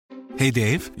Hey,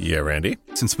 Dave. Yeah, Randy?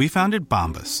 Since we founded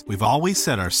Bombas, we've always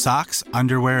said our socks,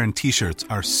 underwear, and T-shirts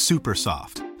are super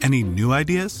soft. Any new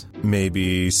ideas?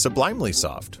 Maybe sublimely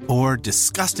soft. Or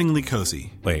disgustingly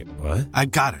cozy. Wait, what? I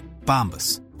got it.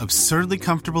 Bombas. Absurdly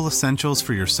comfortable essentials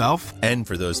for yourself and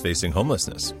for those facing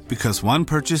homelessness. Because one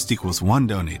purchased equals one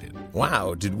donated.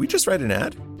 Wow, did we just write an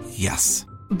ad? Yes.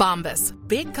 Bombas.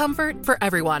 Big comfort for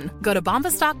everyone. Go to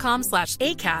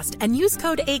bombas.com/ACAST and use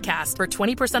code ACAST for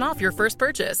 20% off your first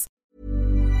purchase.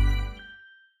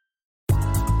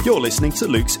 You're listening to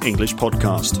Luke's English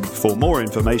Podcast. For more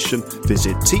information,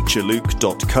 visit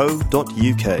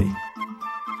teacherluke.co.uk.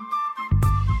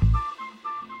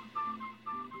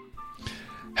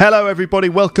 Hello everybody,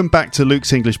 welcome back to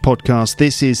Luke's English Podcast.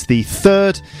 This is the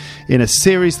third in a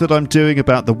series that I'm doing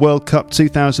about the World Cup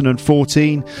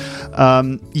 2014.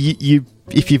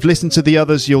 If you've listened to the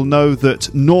others, you'll know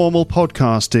that normal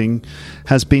podcasting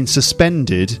has been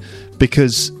suspended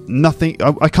because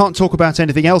I can't talk about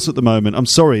anything else at the moment. I'm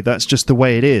sorry, that's just the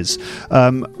way it is.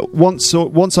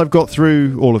 Once I've got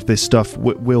through all of this stuff,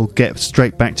 we'll get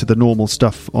straight back to the normal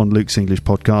stuff on Luke's English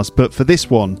Podcast. But for this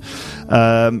one,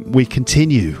 we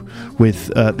continue with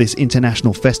this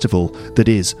international festival that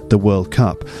is the World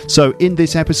Cup. So in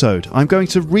this episode, I'm going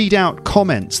to read out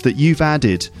comments that you've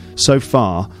added so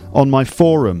far on my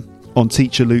forum on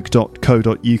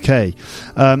teacherluke.co.uk.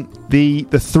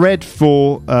 The thread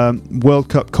for World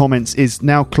Cup comments is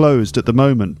now closed at the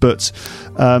moment, but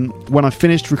when I've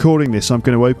finished recording this, I'm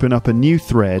going to open up a new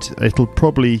thread. It'll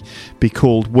probably be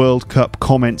called World Cup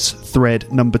Comments Thread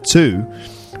Number 2,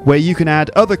 where you can add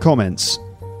other comments.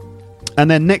 And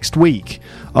then next week,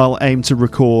 I'll aim to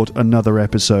record another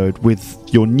episode with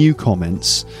your new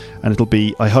comments, and it'll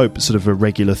be, I hope, sort of a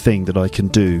regular thing that I can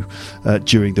do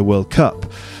during the World Cup.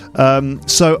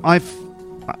 So I'm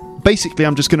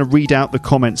just going to read out the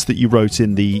comments that you wrote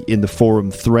in the forum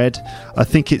thread. I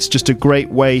think it's just a great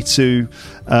way to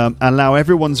allow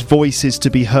everyone's voices to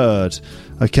be heard.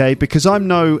 Okay, because I'm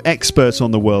no expert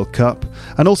on the World Cup,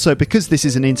 and also because this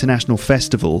is an international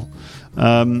festival.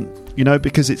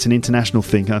 Because it's an international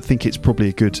thing, I think it's probably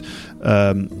a good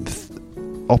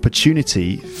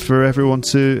opportunity for everyone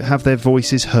to have their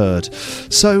voices heard.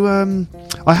 So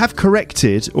I have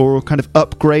corrected or kind of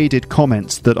upgraded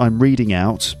comments that I'm reading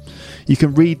out. You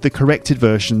can read the corrected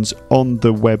versions on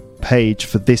the web page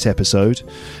for this episode.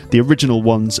 The original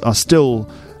ones are still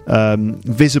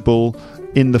visible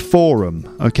in the forum.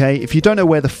 Okay, if you don't know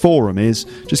where the forum is,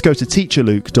 just go to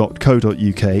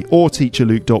teacherluke.co.uk or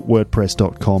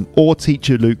teacherluke.wordpress.com or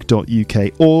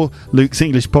teacherluke.uk or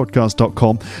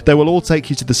lukesenglishpodcast.com. They will all take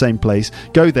you to the same place.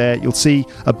 Go there, you'll see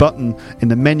a button in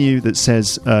the menu that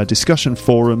says discussion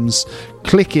forums.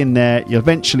 Click in there.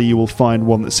 Eventually you will find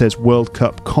one that says World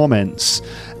Cup comments,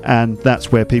 and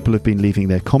that's where people have been leaving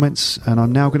their comments, and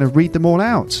I'm now going to read them all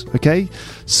out. Okay,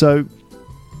 so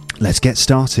let's get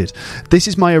started. This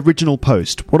is my original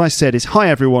post. What I said is, hi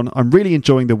everyone, I'm really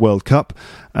enjoying the World Cup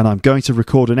and I'm going to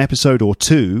record an episode or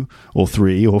 2 or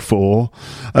 3 or 4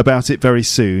 about it very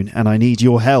soon, and I need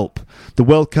your help. The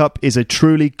World Cup is a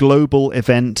truly global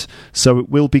event, so it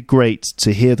will be great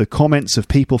to hear the comments of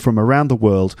people from around the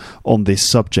world on this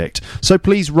subject. So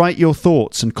please write your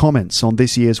thoughts and comments on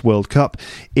this year's World Cup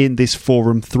in this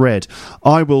forum thread.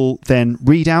 I will then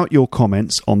read out your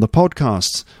comments on the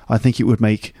podcast. I think it would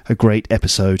make a great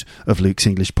episode of Luke's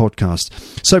English Podcast.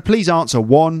 So please answer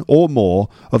one or more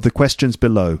of the questions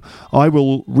below. I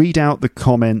will read out the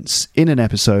comments in an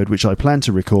episode which I plan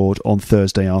to record on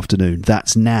Thursday afternoon.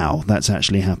 That's now. That's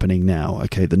actually happening now.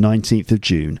 Okay, the 19th of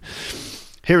June.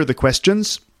 Here are the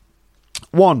questions.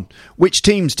 1. Which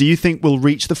teams do you think will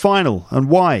reach the final and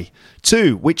why?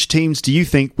 2. Which teams do you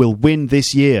think will win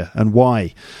this year and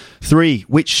why? 3.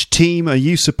 Which team are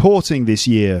you supporting this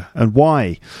year and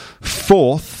why?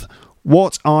 4th,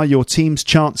 what are your team's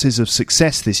chances of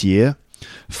success this year?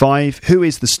 5. Who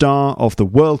is the star of the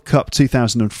World Cup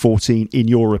 2014 in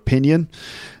your opinion?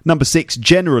 Number 6.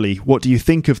 Generally, what do you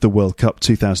think of the World Cup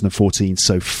 2014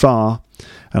 so far?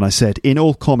 And I said, in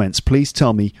all comments, please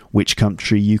tell me which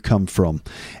country you come from.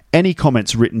 Any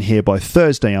comments written here by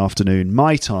Thursday afternoon,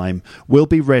 my time, will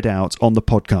be read out on the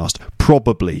podcast,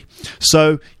 probably.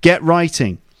 So get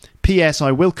writing. P.S.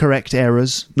 I will correct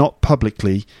errors, not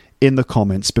publicly, in the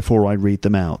comments before I read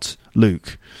them out.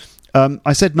 Luke.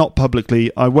 I said not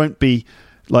publicly. I won't be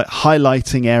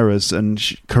highlighting errors and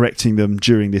correcting them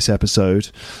during this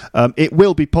episode. It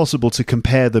will be possible to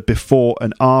compare the before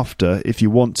and after if you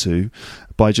want to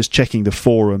by just checking the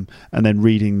forum and then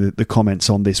reading the comments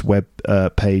on this web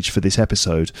page for this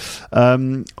episode.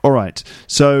 All right.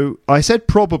 So I said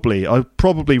probably. I'll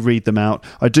probably read them out.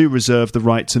 I do reserve the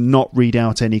right to not read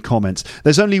out any comments.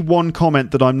 There's only one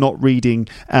comment that I'm not reading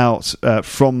out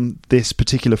from this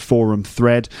particular forum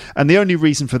thread, and the only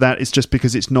reason for that is just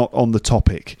because it's not on the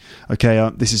topic.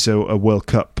 Okay, this is a World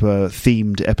Cup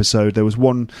themed episode. There was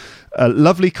one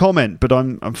lovely comment, but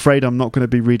I'm afraid I'm not going to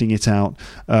be reading it out.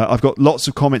 I've got lots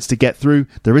of comments to get through.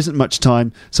 There isn't much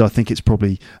time, so I think it's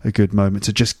probably a good moment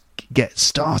to just get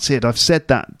started. I've said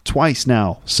that twice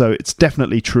now, so it's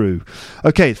definitely true.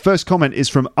 Okay, first comment is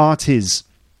from Artiz.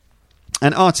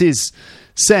 And Artiz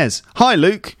says, "Hi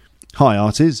Luke." Hi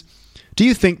Artiz. "Do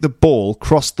you think the ball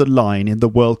crossed the line in the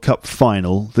World Cup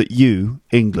final that you,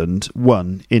 England,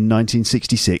 won in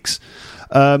 1966?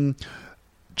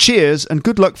 Cheers and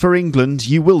good luck for England.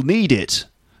 You will need it.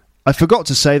 I forgot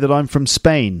to say that I'm from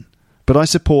Spain, but I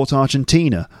support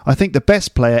Argentina. I think the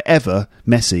best player ever,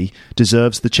 Messi,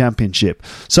 deserves the championship."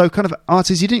 So kind of,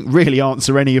 Artiz, you didn't really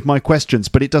answer any of my questions,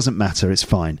 but it doesn't matter. It's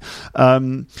fine.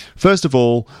 First of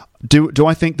all, do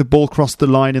I think the ball crossed the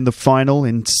line in the final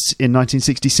in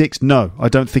 1966? No, I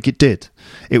don't think it did.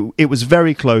 It was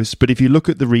very close, but if you look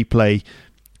at the replay,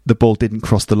 the ball didn't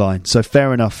cross the line. So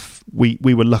fair enough, we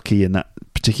were lucky in that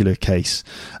particular case.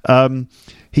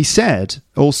 He said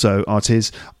also,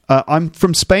 Artiz, "I'm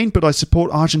from Spain, but I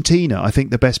support Argentina. I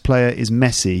think the best player is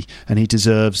Messi, and he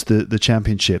deserves the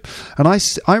championship." And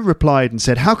I replied and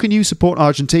said, "How can you support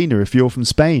Argentina if you're from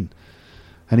Spain?"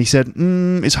 And he said,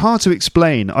 "It's hard to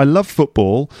explain. I love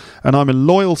football, and I'm a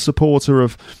loyal supporter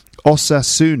of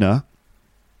Osasuna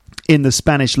in the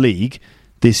Spanish league,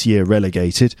 this year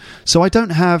relegated, so I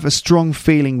don't have a strong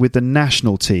feeling with the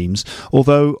national teams,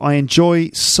 although I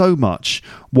enjoy so much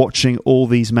watching all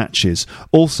these matches.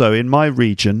 Also, in my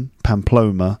region,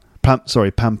 Pamplona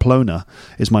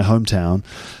is my hometown,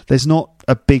 there's not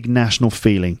a big national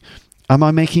feeling. Am I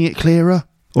making it clearer?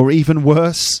 Or even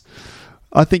worse?"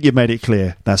 I think you've made it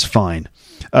clear. That's fine.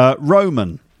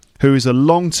 Roman, who is a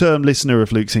long-term listener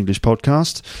of Luke's English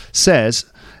podcast, says...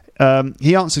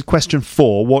 he answered question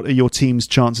 4. What are your team's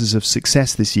chances of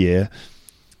success this year?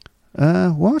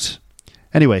 What?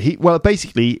 Anyway,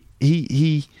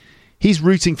 he's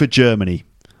rooting for Germany.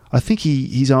 I think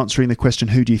he's answering the question,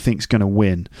 who do you think's going to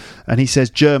win? And he says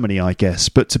Germany, I guess.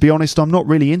 But to be honest, I'm not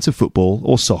really into football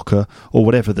or soccer or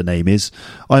whatever the name is.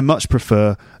 I much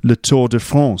prefer Le Tour de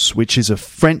France, which is a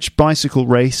French bicycle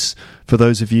race for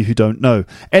those of you who don't know.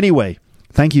 Anyway,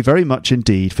 thank you very much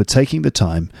indeed for taking the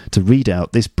time to read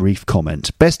out this brief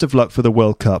comment. Best of luck for the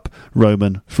World Cup,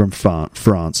 Roman from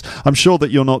France. I'm sure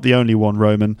that you're not the only one,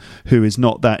 Roman, who is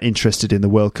not that interested in the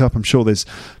World Cup. I'm sure there's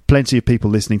plenty of people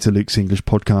listening to Luke's English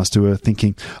podcast who are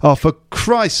thinking, "Oh, for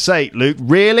Christ's sake, Luke,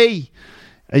 really?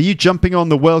 Are you jumping on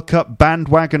the World Cup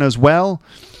bandwagon as well?"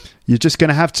 You're just going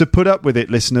to have to put up with it,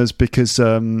 listeners, because,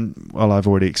 I've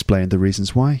already explained the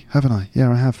reasons why, haven't I? Yeah,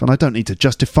 I have. And I don't need to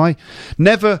justify.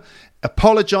 Never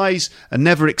apologise and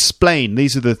never explain.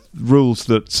 These are the rules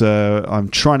that I'm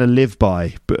trying to live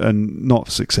by, and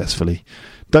not successfully.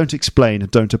 Don't explain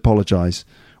and don't apologise.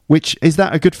 Which, is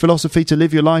that a good philosophy to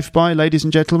live your life by, ladies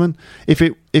and gentlemen?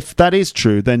 If that is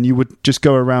true, then you would just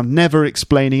go around never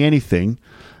explaining anything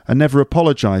and never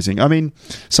apologising. I mean,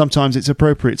 sometimes it's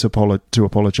appropriate to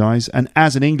apologise, and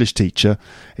as an English teacher,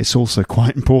 it's also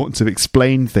quite important to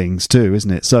explain things too,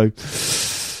 isn't it? So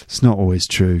it's not always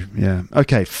true. Yeah.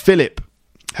 Okay, Philip.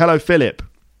 Hello, Philip.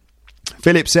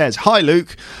 Philip says, "Hi,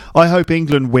 Luke. I hope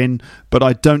England win, but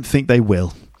I don't think they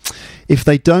will. If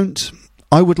they don't,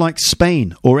 I would like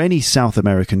Spain or any South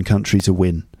American country to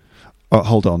win." Oh,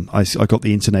 hold on. I got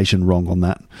the intonation wrong on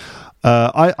that.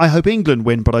 I hope England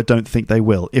win, but I don't think they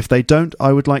will. If they don't,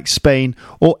 I would like Spain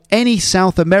or any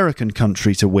South American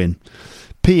country to win.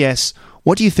 P.S.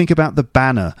 What do you think about the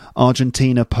banner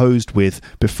Argentina posed with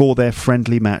before their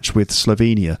friendly match with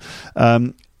Slovenia?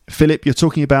 Philip, you're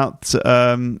talking about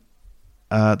the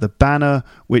banner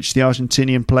which the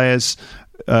Argentinian players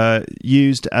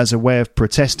used as a way of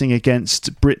protesting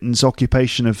against Britain's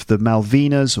occupation of the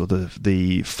Malvinas or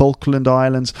the Falkland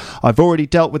Islands. I've already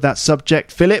dealt with that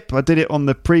subject, Philip. I did it on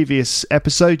the previous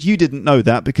episode. You didn't know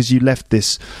that because you left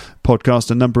this podcast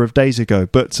a number of days ago.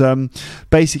 But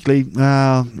basically,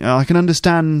 I can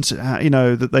understand,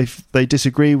 that they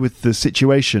disagree with the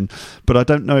situation, but I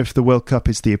don't know if the World Cup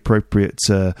is the appropriate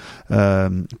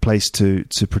place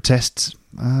to protest.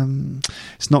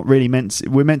 It's not really meant.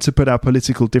 We're meant to put our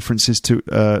political differences to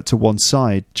one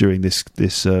side during this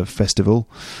festival.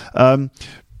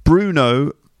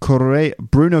 Bruno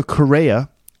Correa,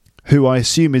 who I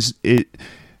assume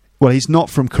Well, he's not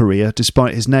from Korea,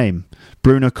 despite his name.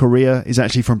 Bruno Correa is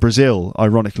actually from Brazil,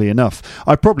 ironically enough.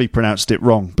 I probably pronounced it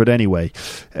wrong, but anyway.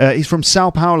 He's from Sao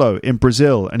Paulo in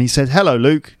Brazil, and he said, "Hello,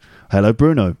 Luke." "Hello,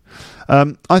 Bruno.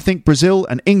 I think Brazil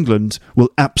and England will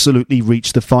absolutely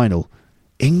reach the final."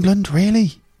 England?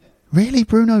 Really? Really,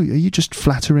 Bruno? Are you just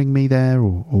flattering me there,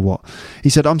 or what? He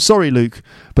said, "I'm sorry, Luke,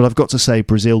 but I've got to say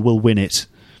Brazil will win it."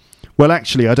 Well,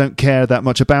 actually, I don't care that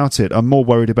much about it. I'm more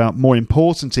worried about more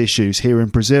important issues here in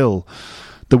Brazil.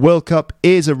 The World Cup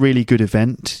is a really good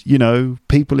event. You know,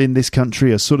 people in this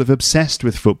country are sort of obsessed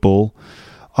with football.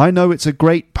 I know it's a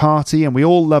great party and we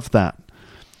all love that.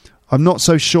 I'm not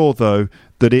so sure, though,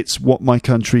 that it's what my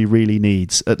country really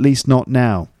needs, at least not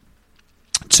now.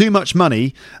 Too much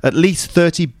money, at least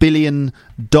 $30 billion,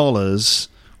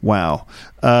 wow,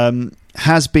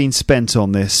 has been spent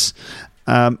on this.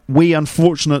 We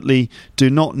unfortunately do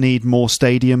not need more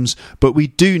stadiums, but we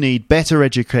do need better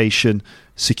education,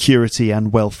 security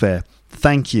and welfare.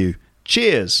 Thank you.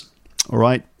 Cheers. All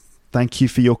right. Thank you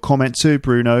for your comment too,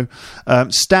 Bruno.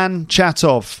 Stan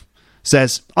Chatov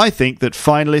says, I think that the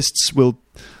finalists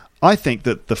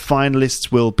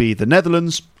will be the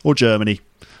Netherlands or Germany.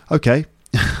 Okay.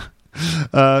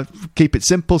 Keep it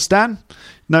simple, Stan.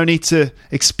 No need to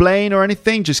explain or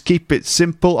anything. Just keep it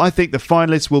simple. I think the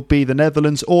finalists will be the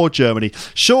Netherlands or Germany.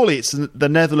 Surely it's the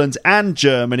Netherlands and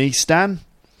Germany, Stan.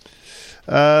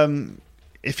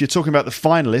 If you're talking about the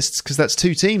finalists, because that's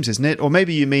two teams, isn't it? Or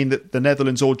maybe you mean that the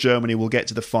Netherlands or Germany will get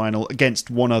to the final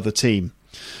against one other team.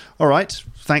 All right.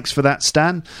 Thanks for that,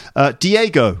 Stan.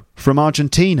 Diego from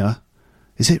Argentina.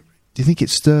 Is it? Do you think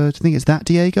it's that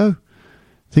Diego?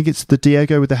 Think it's the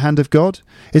Diego with the hand of God?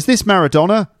 Is this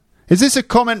Maradona? Is this a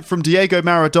comment from Diego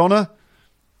Maradona?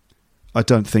 I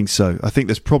don't think so. I think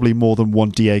there's probably more than one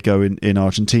Diego in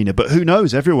Argentina. But who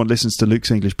knows? Everyone listens to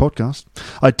Luke's English podcast.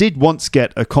 I did once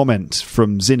get a comment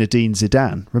from Zinedine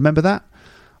Zidane. Remember that?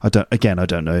 I don't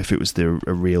know if it was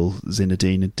a real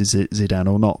Zinedine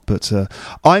Zidane or not. But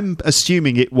I'm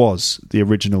assuming it was the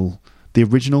real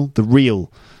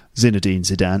Zinedine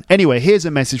Zidane. Anyway, here's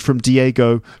a message from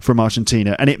Diego from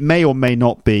Argentina, and it may or may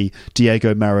not be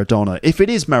Diego Maradona. If it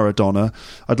is Maradona,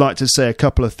 I'd like to say a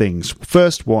couple of things.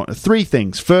 Three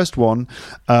things. First one,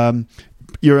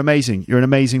 you're amazing. You're an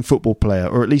amazing football player,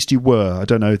 or at least you were. I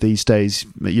don't know, these days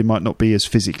you might not be as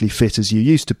physically fit as you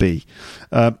used to be.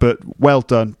 But well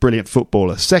done, brilliant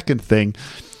footballer. Second thing,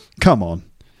 come on.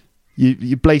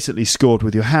 You blatantly scored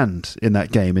with your hand in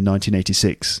that game in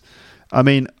 1986. I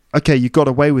mean, okay, you got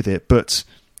away with it, but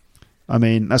I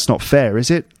mean, that's not fair, is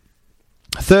it?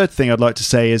 Third thing I'd like to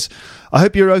say is, I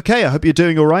hope you're okay. I hope you're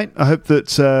doing all right. I hope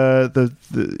that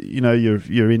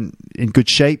you're in good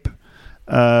shape.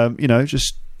 I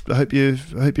hope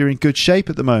you're in good shape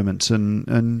at the moment,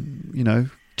 and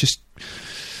just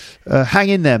hang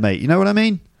in there, mate. You know what I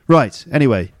mean? Right.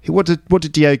 Anyway, what did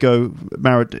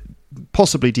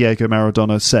possibly Diego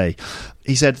Maradona say?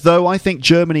 He said, though I think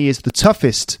Germany is the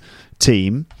toughest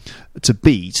team to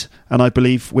beat, and I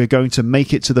believe we're going to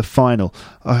make it to the final.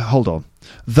 Hold on.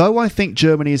 Though I think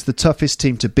Germany is the toughest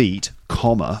team to beat,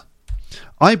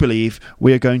 I believe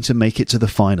we are going to make it to the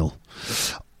final.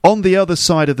 On the other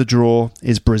side of the draw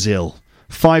is Brazil,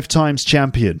 5 times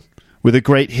champion, with a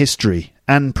great history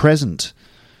and present.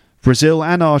 Brazil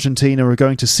and Argentina are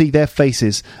going to see their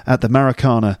faces at the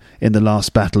Maracana in the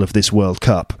last battle of this World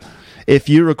Cup. If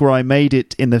Uruguay made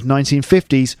it in the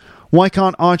 1950s, why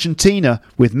can't Argentina,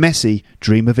 with Messi,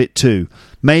 dream of it too?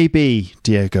 Maybe,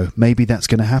 Diego, maybe that's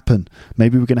going to happen.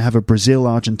 Maybe we're going to have a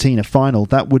Brazil-Argentina final.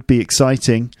 That would be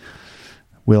exciting.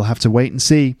 We'll have to wait and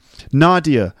see.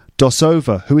 Nadia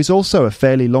Dosova, who is also a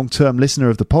fairly long-term listener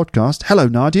of the podcast. Hello,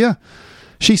 Nadia.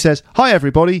 She says, hi,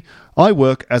 everybody. I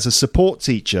work as a support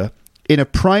teacher in a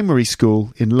primary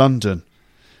school in London.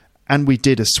 And we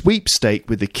did a sweepstake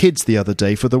with the kids the other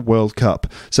day for the World Cup.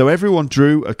 So everyone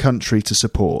drew a country to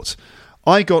support.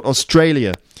 I got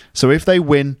Australia. So if they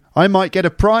win, I might get a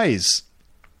prize.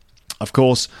 Of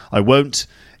course, I won't.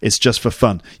 It's just for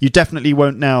fun. You definitely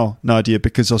won't now, Nadia,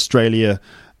 because Australia,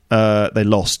 they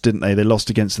lost, didn't they? They lost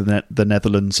against the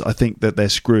Netherlands. I think that they're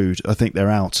screwed. I think they're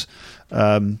out.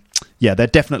 Yeah, they're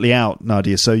definitely out,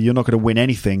 Nadia. So you're not going to win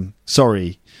anything.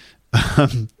 Sorry.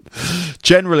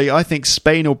 Generally, I think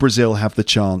Spain or Brazil have the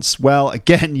chance. Well,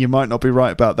 again, you might not be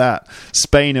right about that.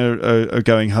 Spain are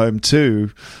going home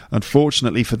too,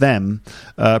 unfortunately for them.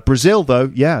 Brazil, though,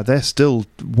 yeah, they're still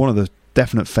one of the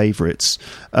definite favourites.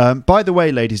 By the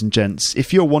way, ladies and gents,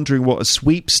 if you're wondering what a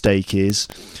sweepstake is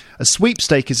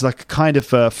like a kind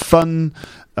of a fun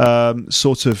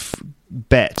sort of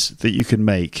bet that you can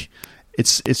make.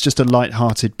 it's just a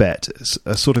light-hearted bet. It's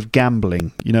a sort of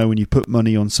gambling, when you put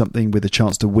money on something with a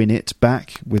chance to win it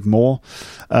back with more.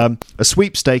 A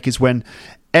sweepstake is when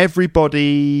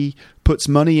everybody puts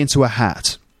money into a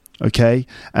hat, okay,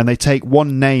 and they take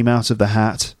one name out of the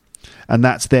hat, and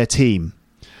that's their team.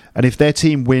 And if their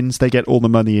team wins, they get all the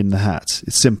money in the hat.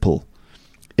 It's simple.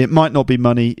 It might not be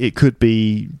money. It could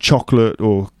be chocolate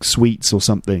or sweets or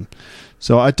something.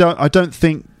 So I don't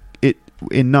think it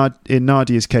in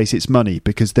Nadia's case it's money,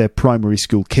 because they're primary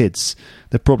school kids.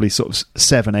 They're probably sort of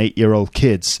 7-8-year-old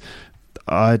kids.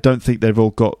 I don't think they've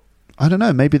all got. I don't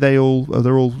know. Maybe they're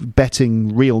all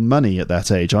betting real money at that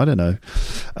age. I don't know.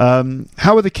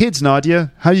 How are the kids,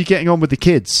 Nadia? How are you getting on with the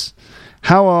kids?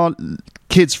 How are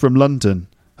kids from London?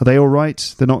 Are they all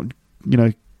right? They're not,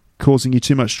 causing you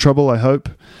too much trouble, I hope.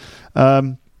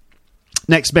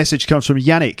 Next message comes from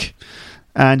Yannick.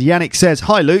 And Yannick says,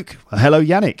 "Hi, Luke." Hello,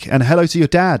 Yannick. And hello to your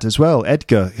dad as well,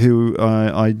 Edgar, who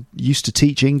I used to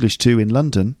teach English to in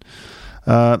London.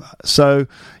 So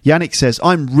Yannick says,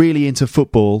 "I'm really into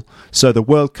football, so the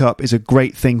World Cup is a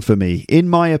great thing for me. In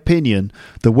my opinion,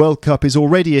 the World Cup is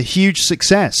already a huge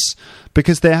success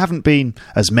because there haven't been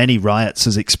as many riots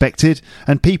as expected,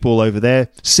 and people over there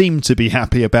seem to be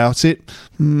happy about it.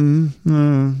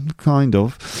 Kind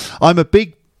of. I'm a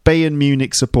big Bayern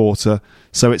Munich supporter,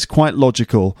 so it's quite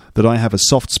logical that I have a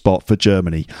soft spot for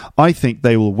Germany. I think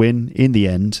they will win in the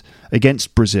end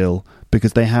against Brazil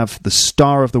because they have the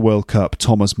star of the World Cup,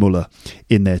 Thomas Müller,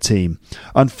 in their team.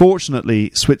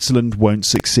 Unfortunately, Switzerland won't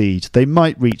succeed. They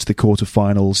might reach the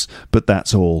quarterfinals, but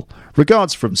that's all.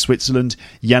 Regards from Switzerland,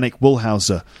 Yannick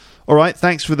Woolhauser." All right,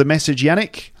 thanks for the message,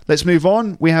 Yannick. Let's move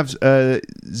on. We have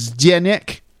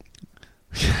Zdenek.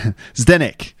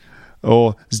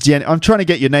 Or Zdenek. I'm trying to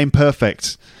get your name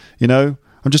perfect,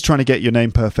 I'm just trying to get your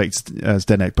name perfect,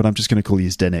 Zdenek, but I'm just going to call you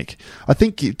Zdenek. I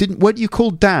think weren't you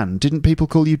called Dan? Didn't people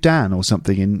call you Dan or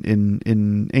something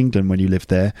in England when you lived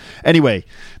there? Anyway,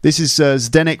 this is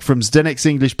Zdenek from Zdenek's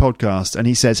English podcast, and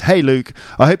he says, "Hey Luke,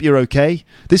 I hope you're okay.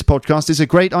 This podcast is a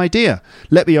great idea.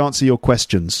 Let me answer your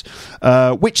questions.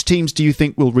 Which teams do you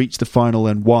think will reach the final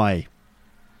and why?"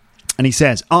 And he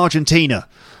says, "Argentina.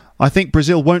 I think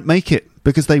Brazil won't make it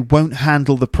because they won't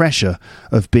handle the pressure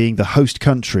of being the host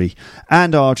country,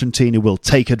 and Argentina will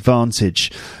take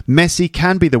advantage. Messi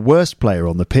can be the worst player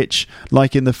on the pitch,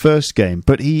 like in the first game,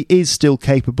 but he is still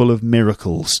capable of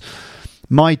miracles.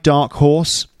 My dark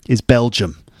horse is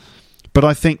Belgium, but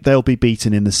I think they'll be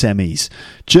beaten in the semis.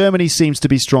 Germany seems to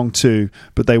be strong too,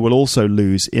 but they will also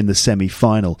lose in the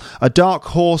semi-final. A dark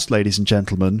horse, ladies and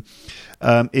gentlemen,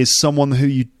 is someone who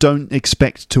you don't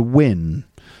expect to win.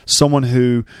 Someone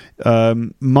who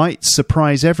might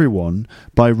surprise everyone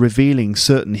by revealing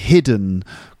certain hidden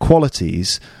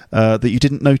qualities that you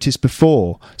didn't notice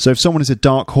before. So if someone is a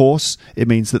dark horse, it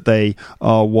means that they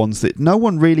are ones that no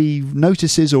one really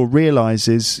notices or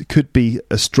realises could be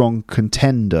a strong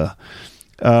contender.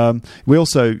 We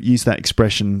also use that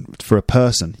expression for a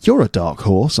person. You're a dark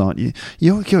horse, aren't you?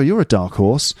 You're a dark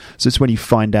horse. So it's when you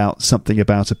find out something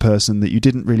about a person that you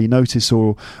didn't really notice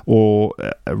or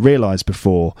realise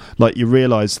before. Like you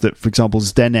realise that, for example,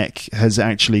 Zdenek has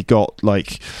actually got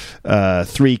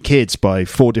 3 kids by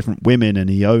 4 different women, and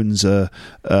he owns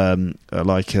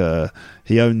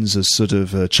he owns a sort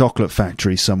of a chocolate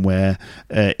factory somewhere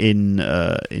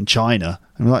in China.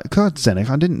 I'm like, God, Zdenek,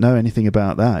 I didn't know anything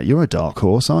about that. You're a dark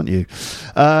horse, aren't you?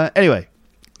 Anyway,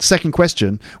 second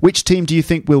question. Which team do you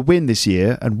think will win this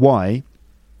year and why?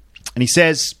 And he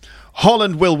says,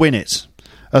 Holland will win it.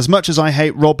 As much as I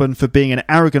hate Robben for being an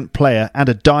arrogant player and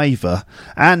a diver,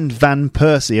 and Van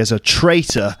Persie as a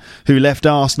traitor who left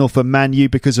Arsenal for Man U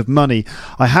because of money,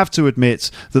 I have to admit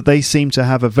that they seem to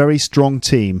have a very strong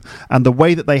team, and the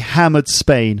way that they hammered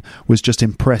Spain was just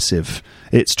impressive.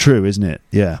 It's true, isn't it?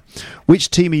 Yeah. Which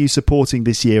team are you supporting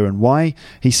this year and why?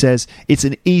 He says, it's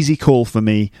an easy call for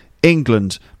me,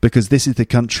 England, because this is the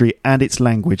country and its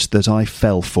language that I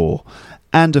fell for.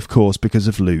 And, of course, because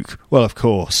of Luke. Well, of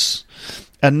course.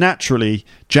 And naturally,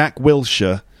 Jack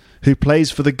Wilshere, who plays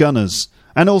for the Gunners,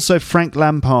 and also Frank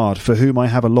Lampard, for whom I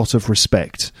have a lot of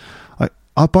respect.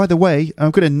 By the way, I'm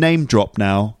going to name drop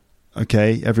now.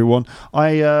 Okay, everyone.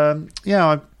 I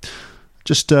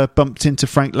just bumped into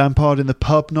Frank Lampard in the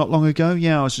pub not long ago.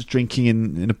 Yeah, I was just drinking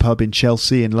in a pub in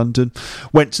Chelsea in London.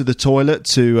 Went to the toilet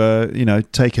to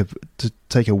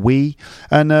take a wee,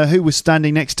 and who was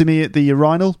standing next to me at the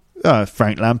urinal?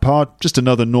 Frank Lampard. Just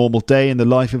another normal day in the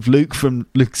life of Luke from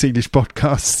Luke's English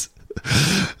Podcasts.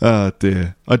 Oh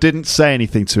dear. I didn't say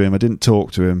anything to him. I didn't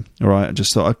talk to him. All right.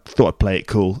 I thought I'd play it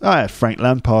cool. Frank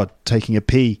Lampard taking a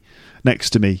pee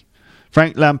next to me.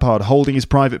 Frank Lampard holding his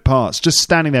private parts, just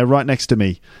standing there right next to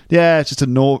me. Yeah, just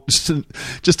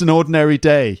an ordinary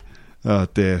day. Oh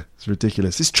dear, it's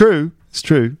ridiculous. It's true. It's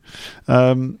true.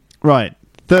 Right,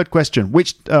 third question.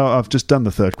 I've just done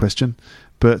the third question,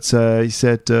 but he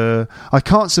said, I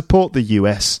can't support the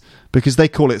US because they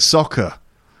call it soccer,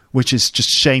 which is just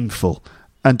shameful.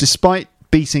 And despite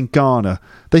beating Ghana,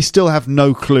 they still have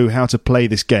no clue how to play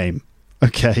this game.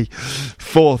 Okay.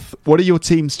 Fourth, what are your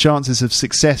team's chances of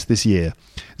success this year?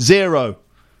 0.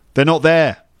 They're not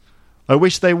there. I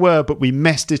wish they were, but we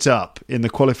messed it up in the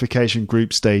qualification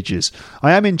group stages.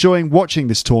 I am enjoying watching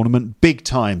this tournament big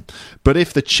time, but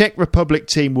if the Czech Republic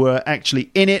team were actually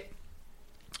in it,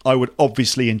 I would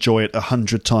obviously enjoy it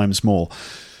 100 times more.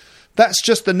 That's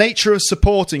just the nature of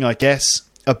supporting, I guess.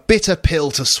 A bitter pill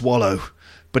to swallow,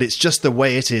 but it's just the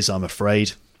way it is, I'm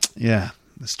afraid. Yeah,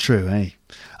 that's true, eh?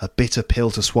 A bitter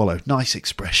pill to swallow. Nice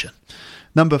expression.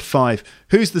 Number 5.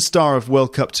 Who's the star of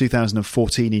World Cup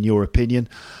 2014 in your opinion?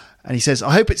 And he says,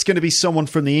 I hope it's going to be someone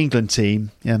from the England team.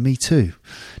 Yeah, me too.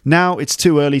 Now it's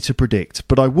too early to predict,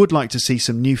 but I would like to see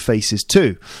some new faces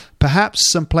too. Perhaps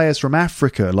some players from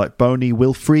Africa, like Bony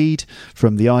Wilfried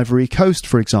from the Ivory Coast,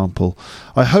 for example.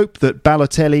 I hope that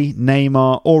Balotelli,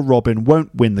 Neymar or Robin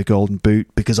won't win the Golden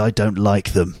Boot because I don't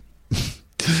like them.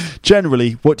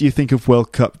 Generally, what do you think of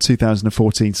World Cup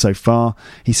 2014 so far?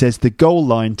 He says the goal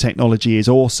line technology is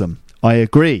awesome. I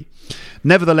agree.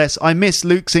 Nevertheless, I miss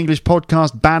Luke's English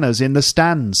podcast banners in the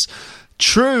stands.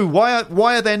 True. Why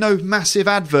are there no massive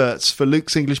adverts for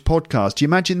Luke's English podcast? Do you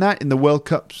imagine that in the World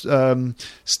Cup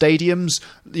stadiums?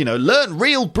 You know, learn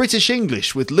real British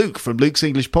English with Luke from Luke's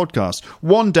English podcast.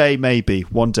 One day, maybe.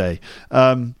 One day.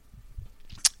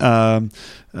 So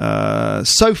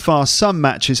far, some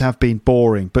matches have been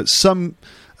boring, but some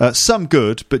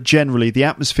good. But generally, the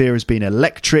atmosphere has been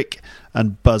electric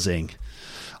and buzzing.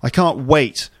 I can't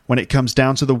wait when it comes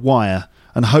down to the wire,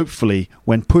 and hopefully,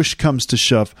 when push comes to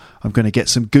shove, I'm going to get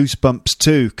some goosebumps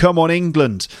too. Come on,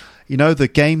 England! You know, the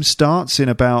game starts in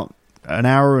about an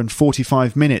hour and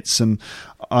 45 minutes, and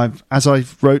as I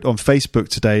wrote on Facebook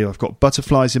today, I've got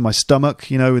butterflies in my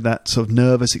stomach, you know, with that sort of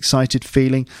nervous, excited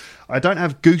feeling. I don't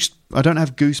have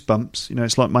goosebumps. You know,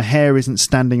 it's like my hair isn't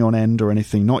standing on end or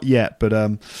anything, not yet. But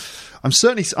I am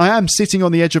sitting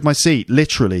on the edge of my seat,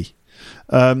 literally.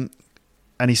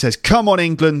 And he says, "Come on,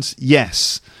 England,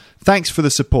 yes. Thanks for the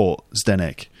support,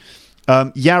 Zdenek."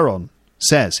 Yaron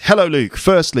says, "Hello, Luke.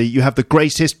 Firstly, you have the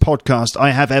greatest podcast I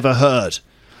have ever heard."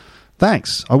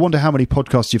 Thanks. I wonder how many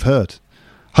podcasts you've heard.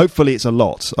 Hopefully it's a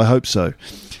lot. I hope so.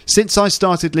 Since I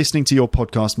started listening to your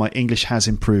podcast, my English has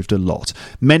improved a lot.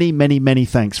 Many, many, many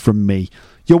thanks from me.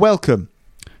 You're welcome.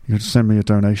 You can send me a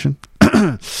donation.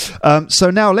 So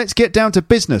now let's get down to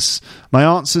business. My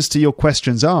answers to your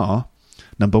questions are,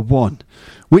 number 1,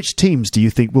 which teams do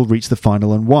you think will reach the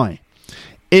final and why?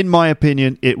 In my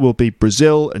opinion, it will be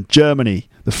Brazil and Germany.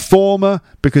 The former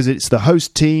because it's the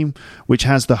host team, which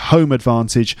has the home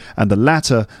advantage, and the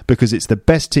latter because it's the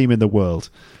best team in the world.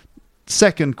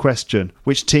 Second question,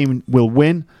 which team will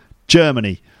win?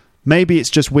 Germany. Maybe it's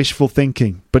just wishful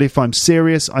thinking, but if I'm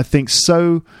serious, I think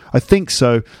so,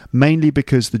 mainly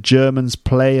because the Germans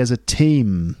play as a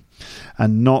team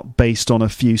and not based on a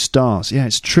few stars. Yeah,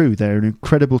 it's true, they're an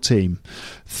incredible team.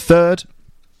 Third,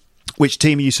 which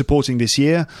team are you supporting this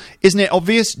year? Isn't it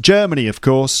obvious? Germany, of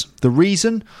course. The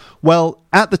reason? Well,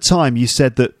 at the time you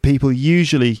said that people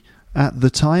usually... At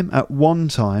one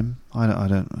time... I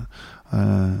don't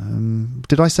know.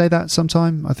 Did I say that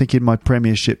sometime? I think in my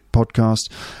Premiership podcast.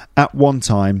 At one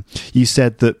time, you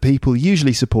said that people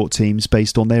usually support teams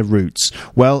based on their roots.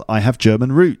 Well, I have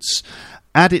German roots.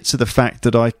 Add it to the fact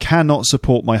that I cannot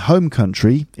support my home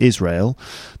country, Israel.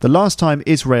 The last time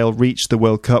Israel reached the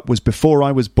World Cup was before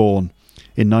I was born,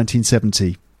 in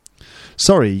 1970.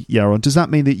 Sorry, Yaron, does that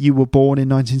mean that you were born in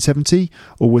 1970?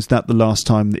 Or was that the last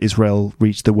time that Israel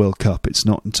reached the World Cup? It's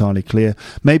not entirely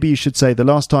clear.Maybe you should say the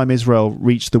last time Israel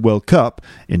reached the World Cup,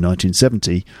 in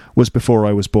 1970, was before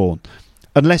I was born.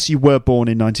 Unless you were born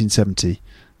in 1970.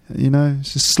 You know,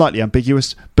 it's slightly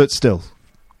ambiguous, but still...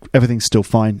 Everything's still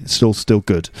fine. It's still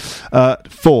good.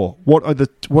 4.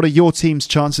 What are your team's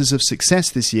chances of success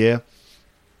this year?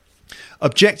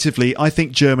 Objectively, I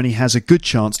think Germany has a good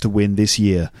chance to win this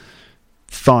year.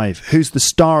 5. Who's the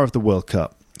star of the World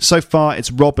Cup? So far,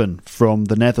 it's Robin from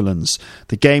the Netherlands.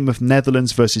 The game of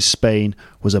Netherlands versus Spain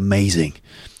was amazing.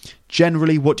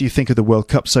 Generally, what do you think of the World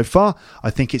Cup so far?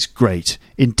 I think it's great.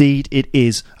 Indeed, it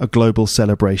is a global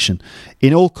celebration.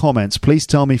 In all comments, please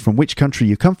tell me from which country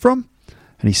you come from.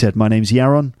 And he said, my name's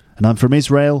Yaron, and I'm from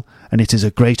Israel, and it is a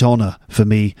great honour for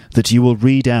me that you will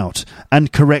read out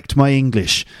and correct my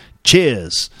English.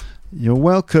 Cheers. You're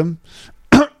welcome.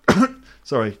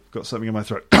 Sorry, got something in my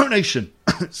throat. Donation.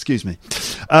 Excuse me.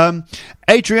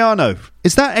 Adriano.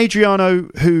 Is that Adriano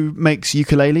who makes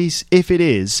ukuleles? If it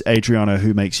is Adriano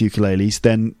who makes ukuleles,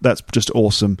 then that's just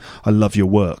awesome. I love your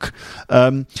work.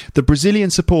 The Brazilian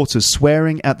supporters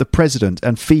swearing at the president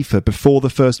and FIFA before the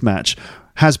first match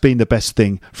has been the best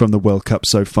thing from the World Cup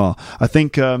so far. I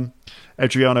think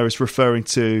Adriano is referring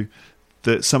to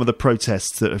some of the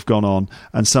protests that have gone on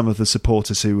and some of the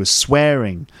supporters who were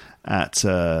swearing at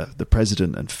the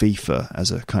president and FIFA as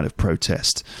a kind of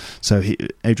protest. So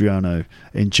Adriano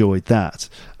enjoyed that.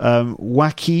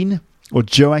 Joaquin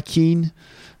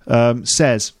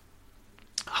says,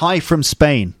 "Hi from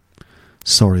Spain."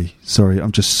 Sorry,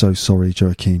 I'm just so sorry,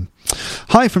 Joaquin.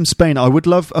 "Hi from Spain. I would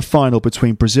love a final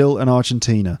between Brazil and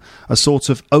Argentina, a sort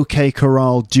of OK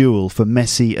Corral duel for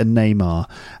Messi and Neymar.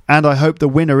 And I hope the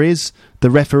winner is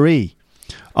the referee.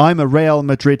 I'm a Real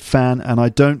Madrid fan and I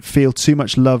don't feel too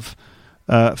much love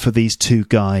for these two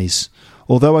guys.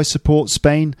 Although I support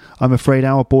Spain, I'm afraid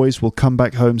our boys will come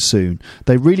back home soon.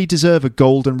 They really deserve a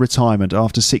golden retirement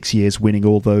after 6 years winning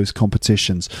all those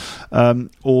competitions.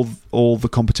 All the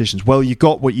competitions. Well, you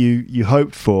got what you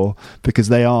hoped for because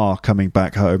they are coming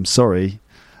back home. Sorry.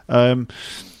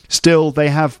 Still, they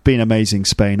have been amazing,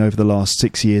 Spain, over the last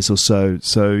 6 years or so.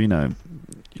 So,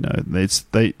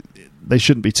 they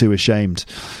shouldn't be too ashamed.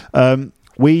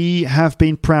 We have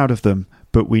been proud of them,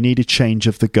 but we need a change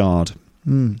of the guard.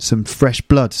 Some fresh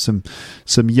blood, some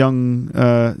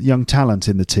young talent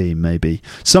in the team. Maybe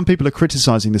some people are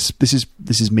criticising this. This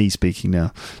is me speaking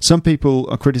now. Some people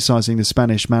are criticising the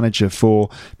Spanish manager for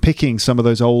picking some of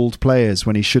those old players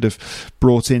when he should have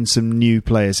brought in some new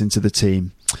players into the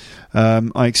team.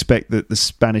 I expect that the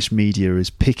Spanish media is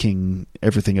picking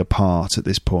everything apart at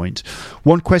this point.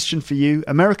 One question for you.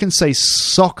 Americans say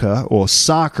soccer or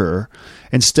soccer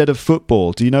instead of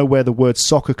football. Do you know where the word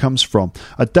soccer comes from?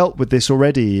 I dealt with this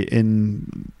already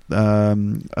in,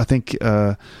 I think,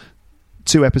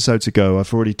 2 episodes ago.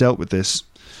 I've already dealt with this.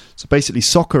 So basically,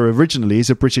 soccer originally is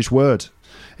a British word.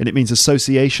 And it means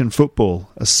association football.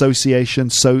 Association,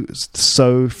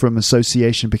 so from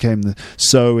association became the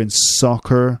so in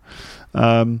soccer.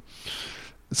 So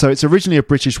it's originally a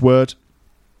British word.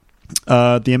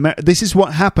 This is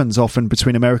what happens often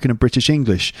between American and British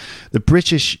English. The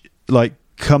British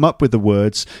come up with the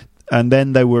words, and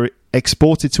then they were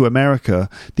exported to America.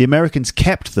 The Americans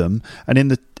kept them, and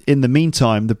in the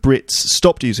meantime, the Brits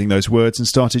stopped using those words and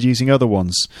started using other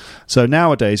ones. So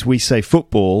nowadays we say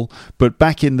football, but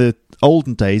back in the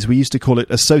olden days we used to call it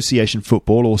association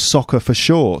football or soccer for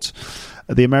short.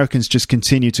 The Americans just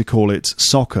continue to call it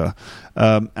soccer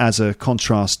as a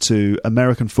contrast to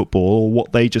American football, or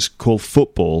what they just call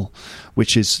football,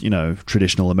 which is,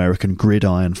 traditional American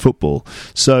gridiron football.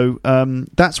 So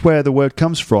that's where the word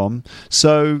comes from.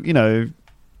 So,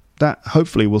 that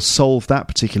hopefully will solve that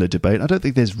particular debate. I don't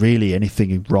think there's really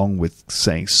anything wrong with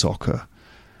saying soccer.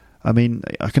 I mean,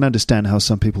 I can understand how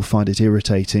some people find it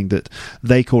irritating that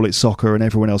they call it soccer and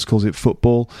everyone else calls it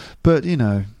football. But,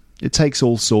 it takes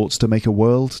all sorts to make a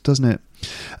world, doesn't it?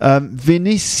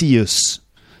 Vinicius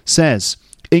says,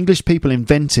 English people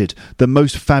invented the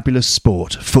most fabulous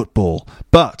sport, football.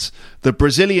 But the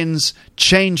Brazilians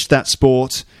changed that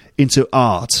sport into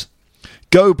art.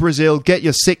 Go Brazil, get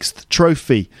your 6th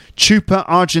trophy. Chupa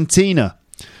Argentina.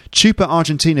 Chupa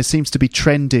Argentina seems to be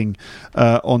trending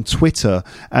on Twitter,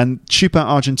 and Chupa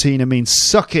Argentina means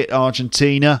suck it,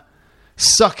 Argentina.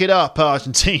 Suck it up,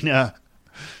 Argentina.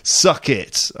 Suck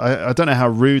it. I don't know how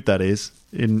rude that is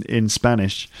in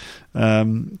Spanish.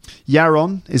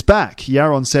 Yaron is back.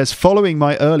 Yaron says, following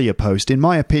my earlier post, in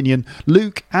my opinion,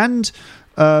 Luke and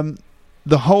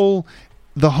the whole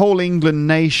England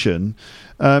nation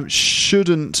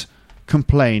shouldn't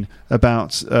complain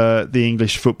about the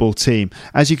English football team.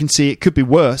 As you can see, it could be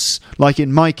worse, like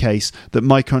in my case, that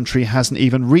my country hasn't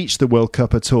even reached the World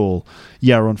Cup at all.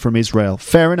 Yaron from Israel.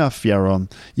 Fair enough,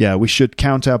 Yaron. Yeah, we should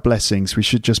count our blessings. We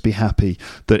should just be happy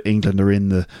that England are in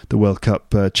the World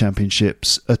Cup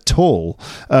championships at all.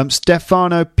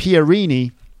 Stefano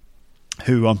Pierini,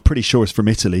 who I'm pretty sure is from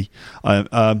Italy.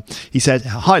 He said,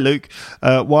 "Hi Luke,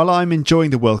 while I'm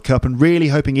enjoying the World Cup and really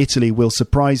hoping Italy will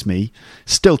surprise me,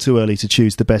 still too early to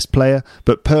choose the best player,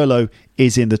 but Pirlo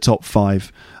is in the top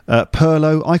 5.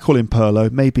 Pirlo, I call him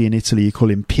Pirlo, maybe in Italy you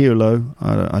call him Pirlo,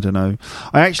 I don't know.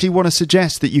 I actually want to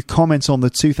suggest that you comment on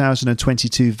the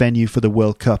 2022 venue for the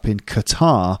World Cup in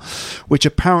Qatar, which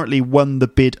apparently won the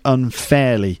bid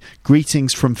unfairly.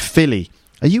 Greetings from Philly."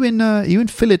 Are you in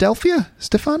Philadelphia,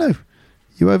 Stefano?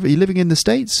 You living in the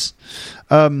States?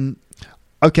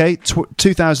 Okay,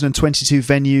 2022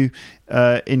 venue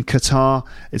in Qatar.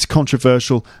 It's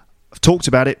controversial. I've talked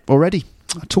about it already.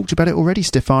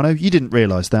 Stefano. You didn't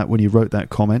realise that when you wrote that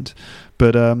comment,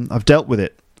 but I've dealt with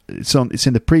it. It's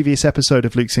in the previous episode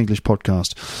of Luke's English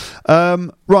podcast.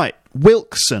 Right,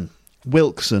 Wilkson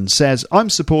says, I'm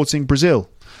supporting Brazil,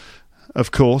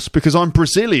 of course, because I'm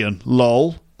Brazilian,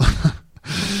 lol.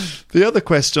 The other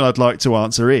question I'd like to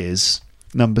answer is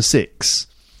number 6.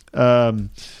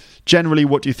 Generally,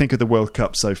 what do you think of the World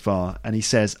Cup so far? And he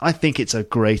says, I think it's a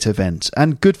great event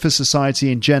and good for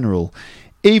society in general,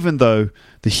 even though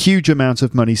the huge amount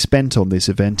of money spent on this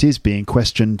event is being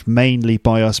questioned mainly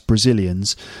by us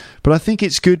Brazilians. But I think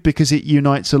it's good because it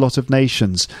unites a lot of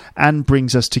nations and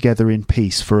brings us together in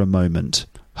peace for a moment.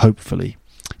 Hopefully.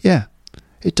 Yeah,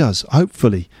 it does.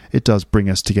 Hopefully it does bring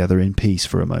us together in peace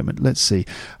for a moment. Let's see.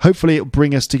 Hopefully it'll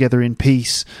bring us together in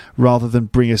peace rather than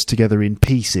bring us together in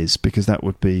pieces, because that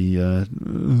would be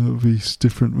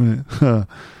different, wouldn't it?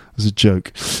 As a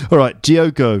joke. All right,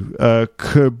 Diogo,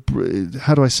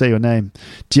 how do I say your name?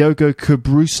 Diogo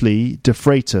Cabrusli de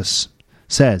Freitas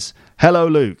says, hello,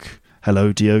 Luke.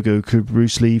 Hello, Diogo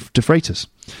Cabrusli de Freitas.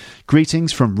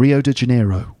 Greetings from Rio de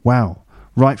Janeiro. Wow,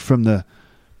 right from the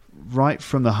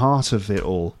heart of it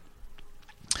all.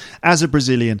 As a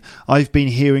Brazilian, I've been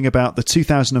hearing about the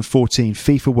 2014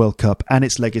 FIFA World Cup and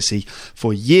its legacy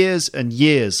for years and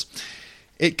years.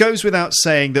 It goes without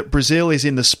saying that Brazil is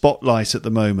in the spotlight at the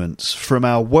moment, from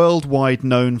our worldwide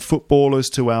known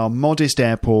footballers to our modest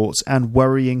airports and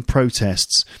worrying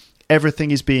protests.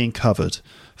 Everything is being covered.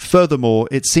 Furthermore,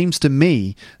 it seems to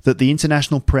me that the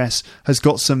international press has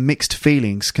got some mixed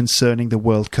feelings concerning the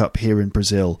World Cup here in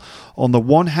Brazil. On the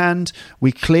one hand,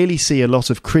 we clearly see a lot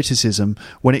of criticism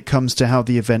when it comes to how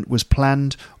the event was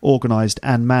planned, organised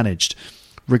and managed.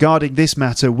 Regarding this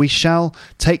matter, we shall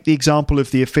take the example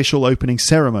of the official opening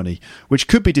ceremony, which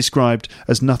could be described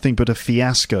as nothing but a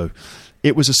fiasco.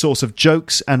 It was a source of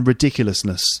jokes and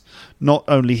ridiculousness, not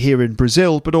only here in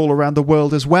Brazil, but all around the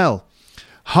world as well.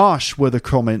 Harsh were the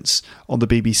comments on the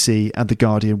BBC and the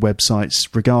Guardian websites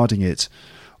regarding it.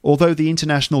 Although the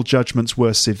international judgments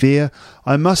were severe,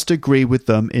 I must agree with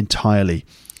them entirely.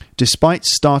 Despite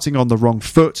starting on the wrong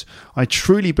foot, I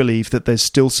truly believe that there's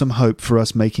still some hope for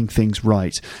us making things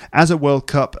right. As a World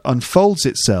Cup unfolds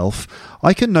itself,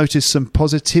 I can notice some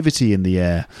positivity in the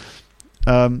air.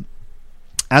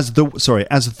 As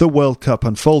the World Cup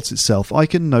unfolds itself, I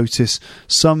can notice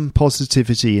some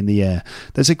positivity in the air.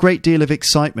 There's a great deal of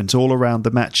excitement all around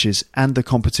the matches and the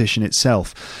competition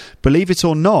itself. Believe it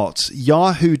or not,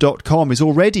 Yahoo.com is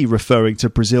already referring to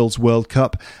Brazil's World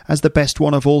Cup as the best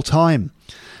one of all time.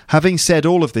 Having said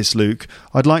all of this, Luke,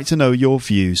 I'd like to know your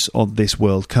views on this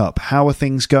World Cup. How are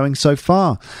things going so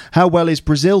far? How well is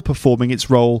Brazil performing its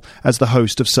role as the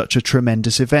host of such a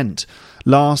tremendous event?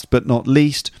 Last but not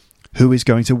least, who is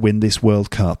going to win this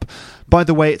World Cup? By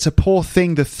the way, it's a poor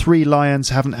thing the Three Lions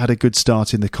haven't had a good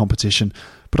start in the competition,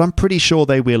 but I'm pretty sure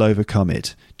they will overcome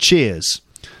it. Cheers.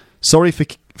 Sorry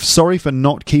for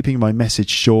not keeping my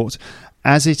message short.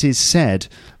 As it is said,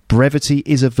 brevity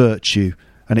is a virtue,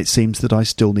 and it seems that I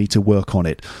still need to work on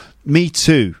it. Me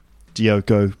too,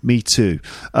 Diogo, me too.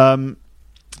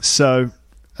 So,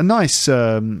 a nice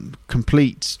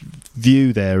complete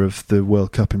view there of the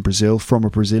World Cup in Brazil from a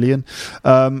Brazilian.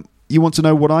 You want to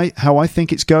know how I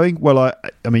think it's going? Well,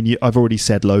 I mean, I've already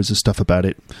said loads of stuff about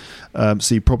it,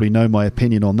 so you probably know my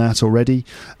opinion on that already.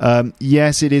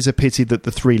 Yes, it is a pity that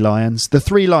the Three Lions,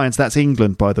 that's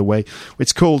England, by the way.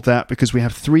 It's called that because we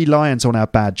have 3 lions on our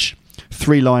badge.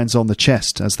 3 lions on the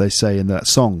chest, as they say in that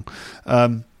song.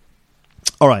 All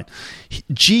right.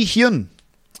 Ji Hyun.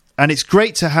 And it's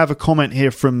great to have a comment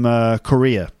here from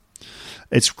Korea.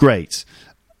 It's great.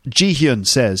 Ji Hyun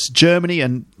says, Germany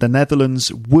and the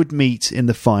Netherlands would meet in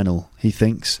the final, he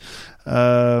thinks.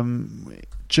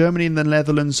 Germany and the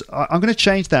Netherlands, I'm going to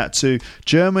change that to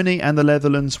Germany and the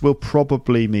Netherlands will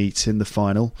probably meet in the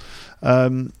final.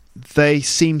 They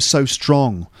seem so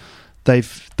strong. They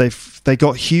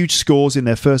got huge scores in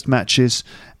their first matches,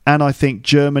 and I think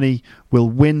Germany will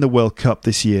win the World Cup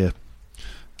this year.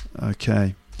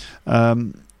 Okay.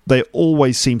 They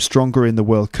always seem stronger in the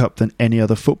World Cup than any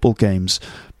other football games,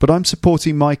 but I'm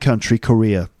supporting my country,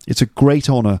 Korea. It's a great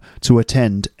honour to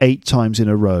attend 8 times in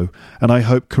a row, and I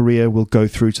hope Korea will go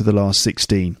through to the last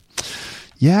 16.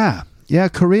 Yeah,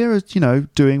 Korea is,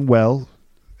 doing well,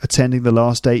 attending the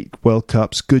last 8 World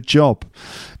Cups. Good job.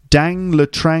 Dang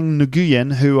Letrang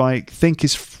Nguyen, who I think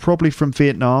is probably from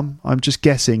Vietnam. I'm just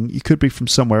guessing. You could be from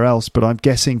somewhere else, but I'm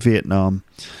guessing Vietnam.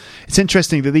 It's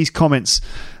interesting that these comments...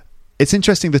 It's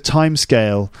interesting the time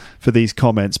scale for these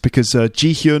comments because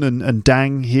Ji Hyun and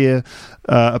Dang here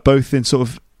are both in sort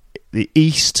of the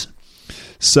east.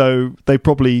 So they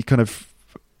probably kind of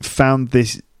found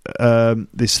this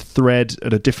this thread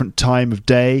at a different time of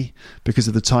day because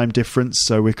of the time difference.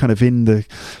 So we're kind of in the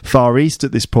Far East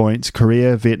at this point,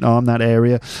 Korea, Vietnam, that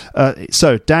area.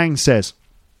 So Dang says,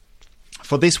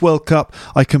 for this World Cup,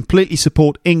 I completely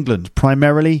support England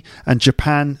primarily and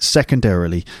Japan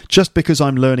secondarily, just because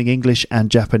I'm learning English and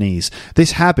Japanese.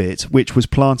 This habit, which was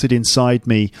planted inside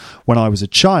me when I was a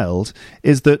child,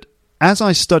 is that as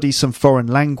I study some foreign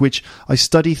language, I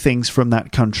study things from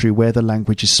that country where the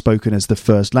language is spoken as the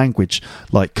first language,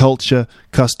 like culture,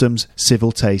 customs,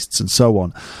 civil tastes, and so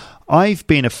on. I've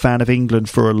been a fan of England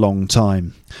for a long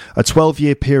time, a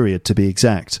 12-year period to be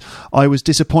exact. I was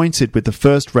disappointed with the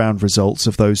first round results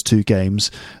of those two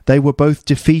games. They were both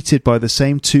defeated by the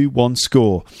same 2-1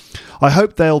 score. I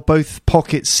hope they'll both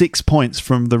pocket 6 points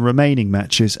from the remaining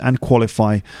matches and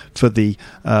qualify for the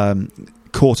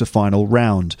quarter-final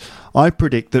round. I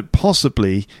predict that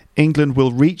possibly England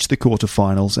will reach the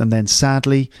quarter-finals and then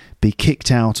sadly be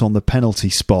kicked out on the penalty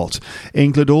spot.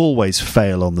 England always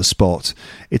fail on the spot.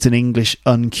 It's an English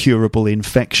uncurable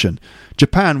infection.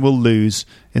 Japan will lose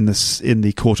in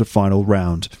the quarter-final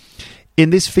round. In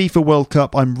this FIFA World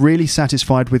Cup, I'm really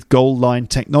satisfied with goal line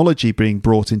technology being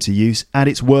brought into use, and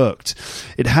it's worked.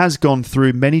 It has gone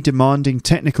through many demanding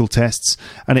technical tests,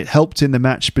 and it helped in the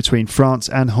match between France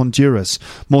and Honduras.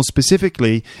 More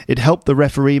specifically, it helped the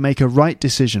referee make a right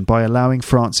decision by allowing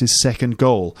France's second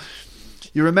goal.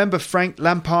 You remember Frank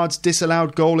Lampard's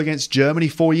disallowed goal against Germany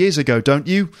 4 years ago, don't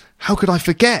you? How could I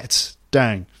forget?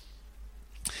 Dang.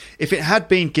 If it had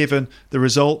been given, the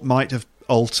result might have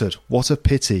altered. What a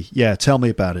pity. Yeah, tell me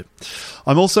about it.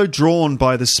 I'm also drawn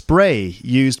by the spray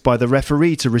used by the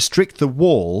referee to restrict the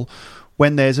wall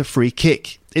when there's a free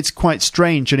kick. It's quite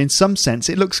strange, and in some sense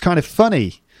it looks kind of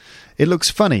funny. It looks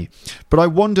funny, but I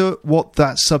wonder what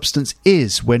that substance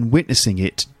is when witnessing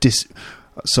it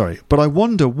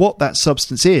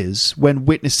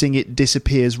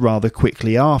disappears rather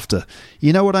quickly after.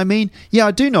 You know what I mean? Yeah,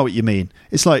 I do know what you mean.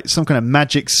 It's like some kind of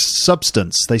magic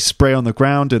substance they spray on the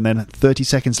ground, and then 30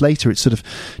 seconds later it sort of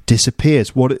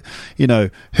disappears.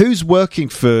 Who's working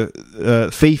for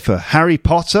FIFA? Harry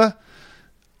Potter?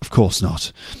 Of course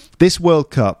not. This World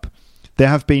Cup, there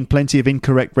have been plenty of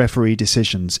incorrect referee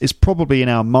decisions. It's probably in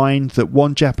our mind that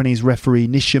one Japanese referee,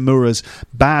 Nishimura's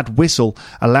bad whistle,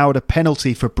 allowed a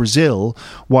penalty for Brazil,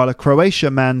 while a Croatia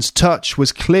man's touch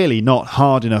was clearly not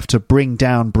hard enough to bring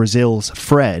down Brazil's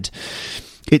Fred.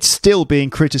 It's still being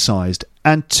criticised,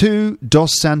 and 2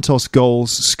 Dos Santos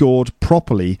goals scored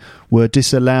properly were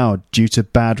disallowed due to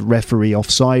bad referee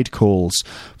offside calls.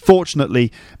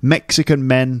 Fortunately, Mexican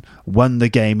men won the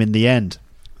game in the end.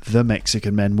 The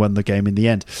Mexican men won the game in the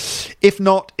end. If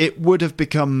not, it would have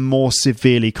become more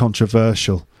severely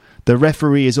controversial. The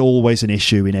referee is always an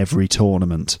issue in every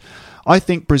tournament. I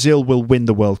think Brazil will win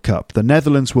the World Cup. The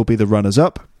Netherlands will be the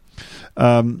runners-up.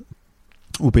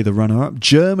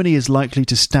 Germany is likely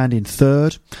to stand in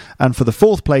third. And for the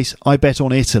fourth place, I bet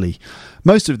on Italy.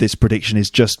 Most of this prediction is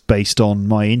just based on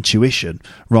my intuition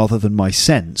rather than my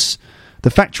sense. The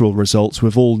factual results we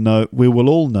will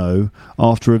all know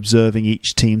after observing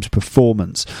each team's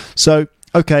performance. So,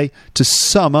 okay, to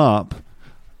sum up,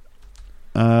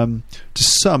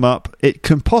 it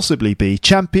can possibly be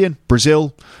champion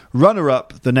Brazil,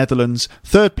 runner-up the Netherlands,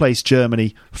 third place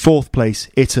Germany, fourth place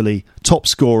Italy, top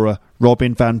scorer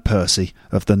Robin van Persie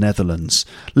of the Netherlands.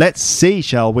 Let's see,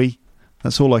 shall we?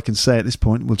 That's all I can say at this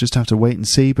point. We'll just have to wait and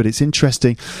see, but it's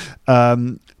interesting. A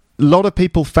lot of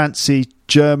people fancy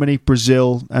Germany,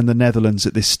 Brazil and the Netherlands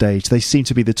at this stage. They seem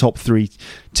to be the top 3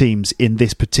 teams in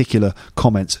this particular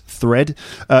comments thread.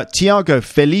 Thiago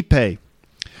Felipe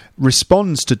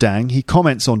responds to Dang. He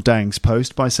comments on Dang's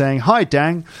post by saying, "Hi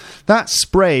Dang, that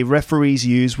spray referees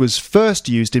use was first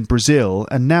used in Brazil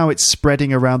and now it's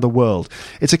spreading around the world.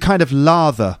 It's a kind of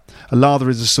lather. A lather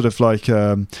is a sort of like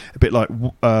a bit like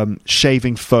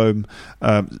shaving foam,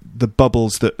 the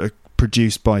bubbles that are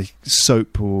produced by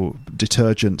soap or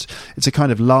detergent. It's a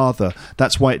kind of lather.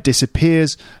 That's why it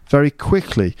disappears very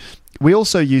quickly. We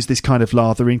also use this kind of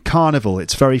lather in Carnival.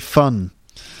 It's very fun.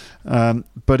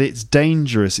 But it's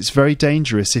dangerous. It's very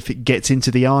dangerous if it gets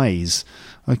into the eyes."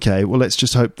 Okay, well, let's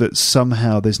just hope that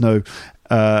somehow there's no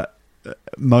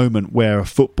moment where a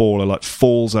footballer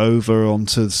falls over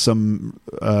onto some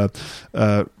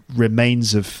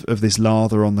remains of this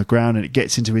lather on the ground, and it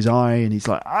gets into his eye, and he's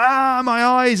like, my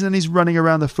eyes, and he's running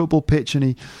around the football pitch,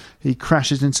 and he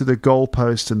crashes into the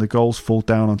goalpost, and the goals fall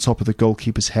down on top of the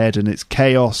goalkeeper's head, and it's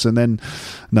chaos. And then,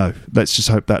 no, let's just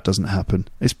hope that doesn't happen.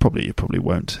 It probably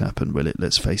won't happen, will it?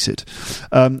 Let's face it.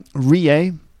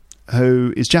 Rie,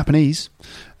 who is Japanese,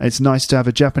 it's nice to have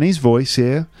a Japanese voice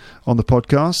here on the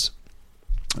podcast.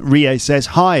 Rie says,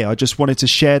 "Hi, I just wanted to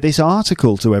share this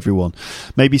article to everyone.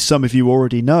 Maybe some of you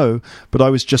already know, but I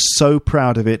was just so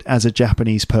proud of it as a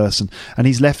Japanese person." And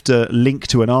he's left a link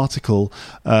to an article,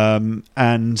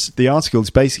 and the article is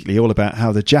basically all about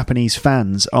how the Japanese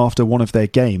fans, after one of their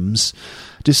games,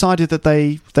 decided that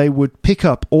they would pick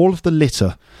up all of the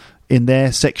litter in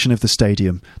their section of the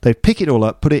stadium. They'd pick it all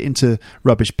up, put it into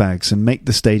rubbish bags, and make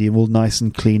the stadium all nice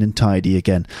and clean and tidy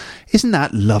again. Isn't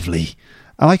that lovely?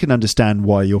 I can understand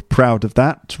why you're proud of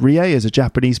that, Rie, as a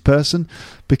Japanese person,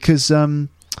 because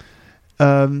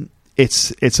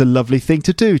it's a lovely thing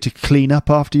to do, to clean up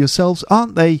after yourselves.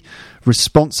 Aren't they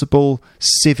responsible,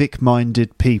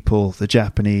 civic-minded people, the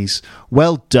Japanese?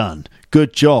 Well done.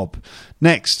 Good job.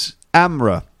 Next,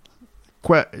 Amra.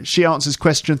 She answers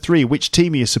question 3. Which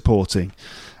team are you supporting?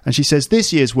 And she says,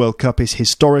 this year's World Cup is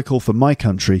historical for my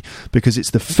country because it's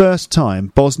the first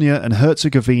time Bosnia and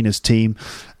Herzegovina's team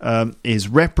is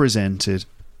represented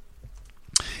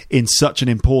in such an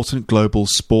important global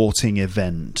sporting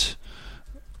event.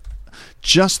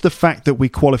 Just the fact that we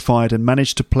qualified and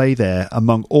managed to play there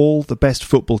among all the best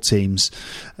football teams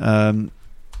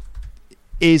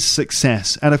is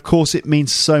success, and of course it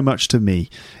means so much to me.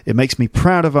 It makes me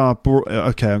proud of our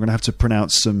okay, I'm going to have to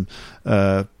pronounce some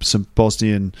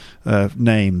Bosnian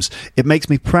names. It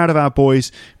makes me proud of our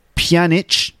boys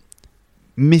Pjanic,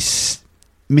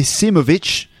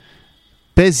 Misimovic,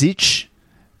 Bezic,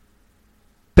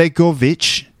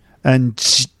 Begovic and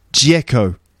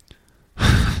Dzeko.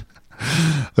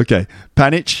 Okay,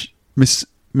 Pjanic,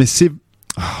 Misim.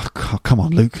 Oh, come on,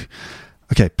 Luke.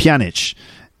 Okay, Pjanic,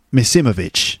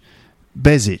 Misimovic,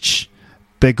 Bezic,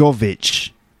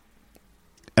 Begovic,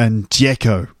 and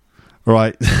Dzeko.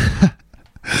 Right.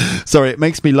 Sorry, it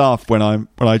makes me laugh when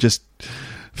I just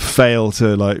fail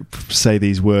to say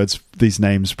these words, these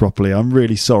names properly. I'm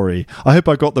really sorry. I hope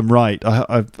I got them right.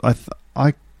 I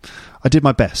did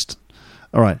my best.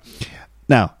 All right.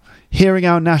 Now, hearing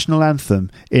our national anthem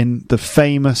in the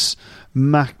famous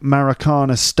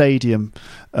Maracana Stadium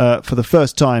for the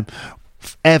first time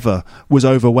ever was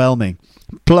overwhelming.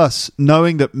 Plus,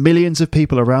 knowing that millions of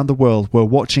people around the world were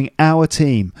watching our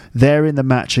team there in the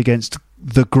match against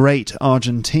the great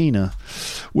Argentina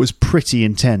was pretty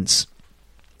intense.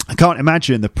 I can't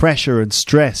imagine the pressure and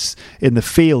stress in the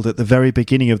field at the very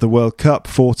beginning of the World Cup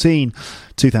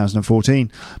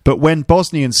 2014. But when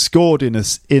Bosnians scored in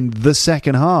the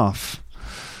second half,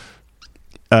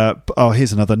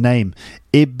 here's another name,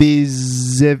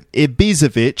 Ibisevic.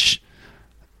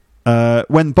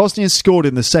 When Bosnians scored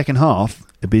in the second half,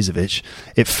 Ibisevic,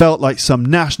 it felt like some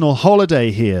national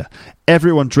holiday here.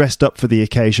 Everyone dressed up for the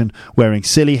occasion, wearing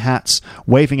silly hats,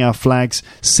 waving our flags,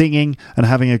 singing and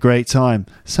having a great time.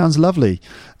 Sounds lovely.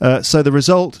 So the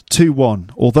result,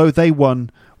 2-1. Although they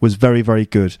won, was very, very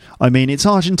good. I mean, it's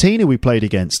Argentina we played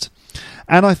against.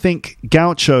 And I think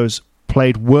Gauchos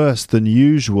played worse than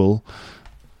usual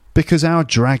because our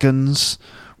Dragons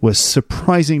were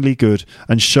surprisingly good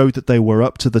and showed that they were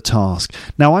up to the task.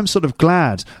 Now, I'm sort of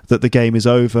glad that the game is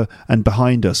over and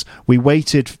behind us. We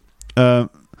waited for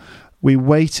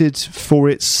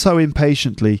it so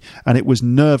impatiently, and it was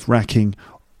nerve-wracking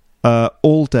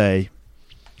all day.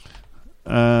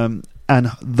 And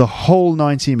the whole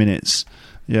 90 minutes...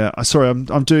 Yeah, sorry,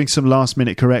 I'm doing some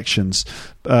last-minute corrections.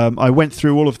 I went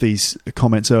through all of these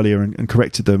comments earlier and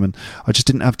corrected them, and I just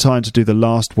didn't have time to do the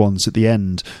last ones at the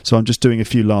end, so I'm just doing a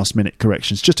few last-minute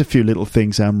corrections. Just a few little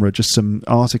things, Amra, just some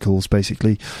articles,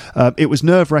 basically. It was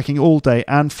nerve-wracking all day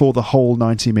and for the whole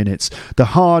 90 minutes. The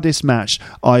hardest match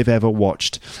I've ever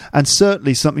watched, and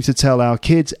certainly something to tell our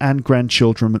kids and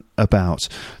grandchildren about.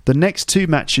 The next 2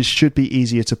 matches should be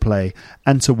easier to play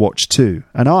and to watch too,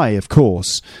 and I, of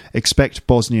course, expect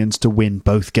Bosnians to win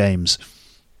both games.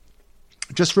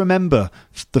 Just remember,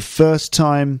 the first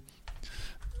time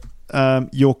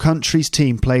your country's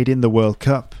team played in the World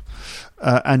Cup,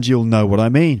 and you'll know what I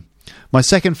mean. My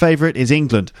second favourite is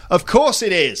England. Of course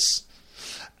it is!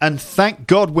 And thank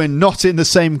God we're not in the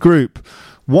same group.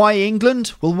 Why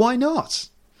England? Well, why not?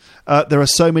 There are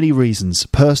so many reasons,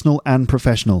 personal and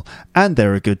professional, and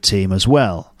they're a good team as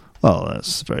well. Well,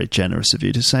 that's very generous of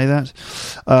you to say that.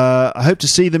 I hope to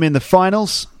see them in the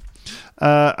finals,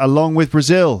 along with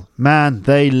Brazil. Man,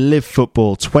 they live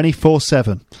football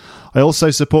 24/7. I also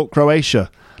support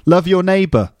Croatia. Love your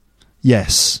neighbour.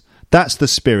 Yes, that's the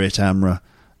spirit, Amra.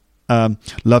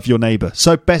 Love your neighbour.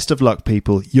 So best of luck,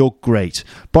 people. You're great.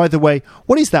 By the way,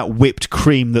 what is that whipped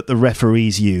cream that the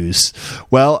referees use?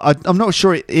 Well, I'm not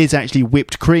sure it is actually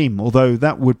whipped cream, although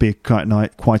that would be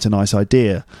quite a nice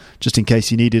idea. Just in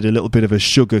case you needed a little bit of a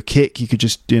sugar kick, you could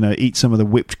just eat some of the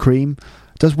whipped cream.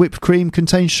 Does whipped cream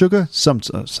contain sugar?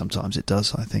 Sometimes it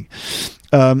does, I think.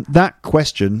 That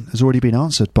question has already been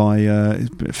answered by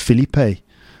Felipe,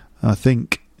 I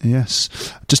think. Yes.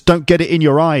 Just don't get it in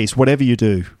your eyes, whatever you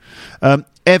do.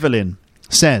 Evelyn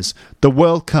says, the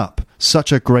World Cup,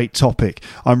 such a great topic.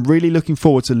 I'm really looking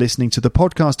forward to listening to the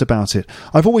podcast about it.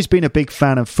 I've always been a big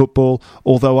fan of football,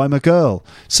 although I'm a girl,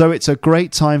 so it's a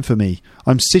great time for me.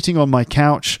 I'm sitting on my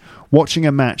couch watching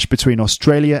a match between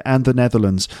Australia and the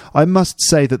Netherlands. I must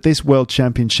say that this World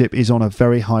Championship is on a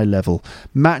very high level.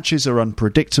 Matches are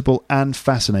unpredictable and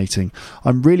fascinating.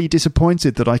 I'm really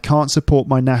disappointed that I can't support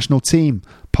my national team,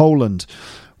 Poland.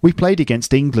 We played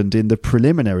against England in the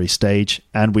preliminary stage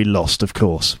and we lost, of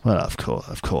course. Well,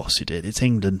 of course you did. It's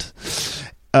England.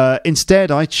 Instead,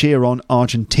 I cheer on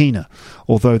Argentina,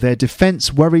 although their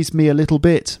defence worries me a little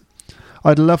bit.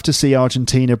 I'd love to see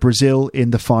Argentina-Brazil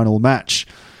in the final match.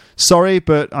 Sorry,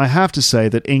 but I have to say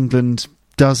that England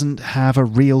doesn't have a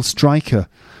real striker.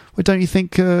 Well, don't you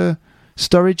think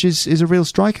Sturridge is a real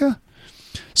striker?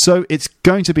 So it's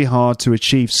going to be hard to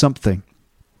achieve something.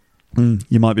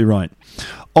 You might be right.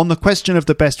 On the question of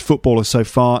the best footballer so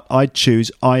far, I'd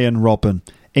choose Arjen Robben.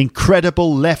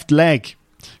 Incredible left leg.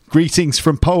 Greetings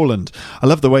from Poland. I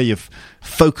love the way you've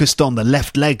focused on the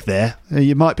left leg there.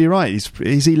 You might be right.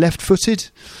 Is he left-footed?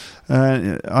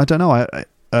 I don't know.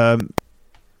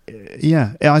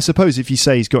 Yeah, I suppose if you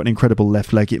say he's got an incredible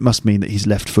left leg, it must mean that he's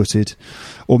left-footed.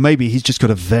 Or maybe he's just got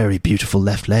a very beautiful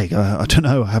left leg. I don't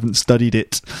know. I haven't studied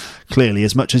it clearly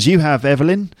as much as you have,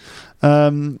 Evelyn.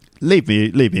 Leave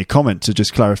me a comment to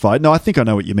just clarify. No, I think I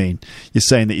know what you mean. You're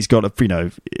saying that he's got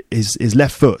his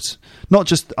left foot. Not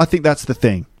just. I think that's the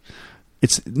thing.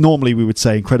 It's normally we would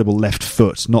say incredible left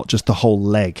foot, not just the whole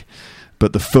leg,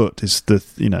 but the foot is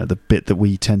the bit that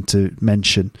we tend to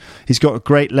mention. He's got a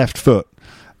great left foot,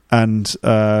 and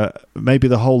maybe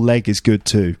the whole leg is good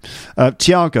too.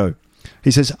 Tiago. He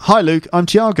says, "Hi Luke, I'm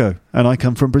Tiago and I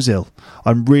come from Brazil.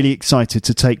 I'm really excited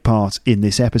to take part in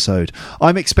this episode.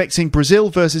 I'm expecting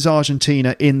Brazil versus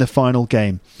Argentina in the final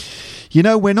game. You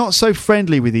know, we're not so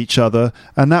friendly with each other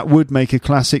and that would make a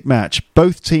classic match.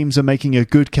 Both teams are making a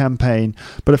good campaign,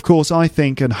 but of course I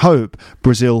think and hope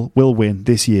Brazil will win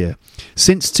this year.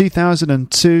 Since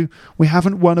 2002, we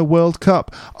haven't won a World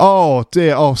Cup. Oh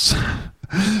dear,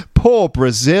 poor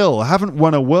Brazil. Haven't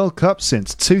won a World Cup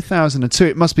since 2002.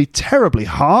 It must be terribly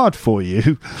hard for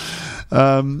you.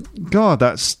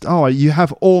 God, you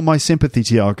have all my sympathy,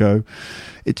 Tiago.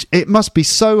 It must be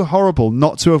so horrible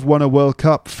not to have won a World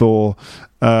Cup for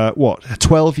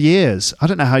 12 years. I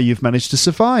don't know how you've managed to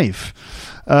survive.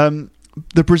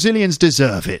 The Brazilians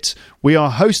deserve it. We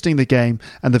are hosting the game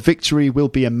and the victory will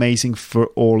be amazing for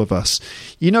all of us.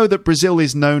 You know that Brazil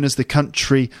is known as the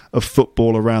country of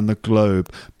football around the globe,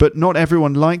 but not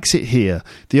everyone likes it here.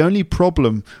 The only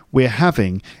problem we're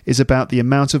having is about the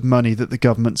amount of money that the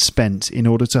government spent in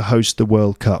order to host the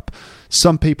World Cup.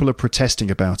 Some people are protesting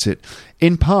about it.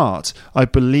 In part, I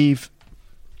believe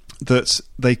that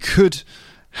they could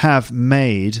have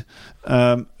made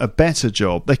a better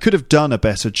job. They could have done a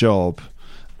better job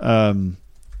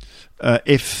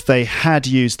if they had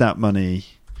used that money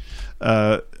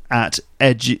if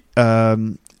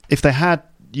they had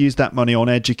used that money on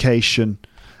education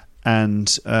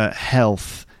and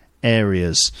health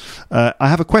areas. I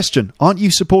have a question. Aren't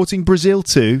you supporting Brazil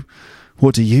too?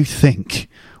 What do you think?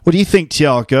 What do you think,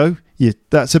 Tiago?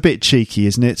 That's a bit cheeky,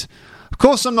 isn't it? Of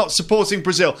course I'm not supporting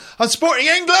Brazil. I'm supporting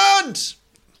England!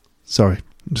 Sorry,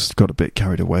 I just got a bit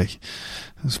carried away.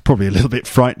 It was probably a little bit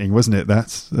frightening, wasn't it,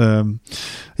 that? Are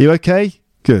you okay?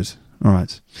 Good. All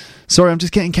right. Sorry, I'm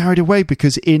just getting carried away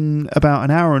because in about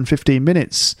an hour and 15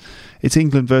 minutes, it's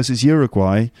England versus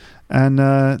Uruguay. And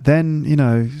then,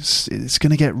 it's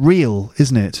going to get real,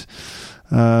 isn't it?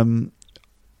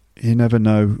 You never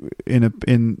know.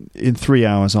 In 3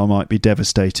 hours, I might be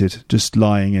devastated, just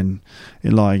lying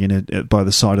by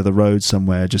the side of the road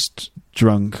somewhere, just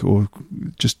drunk or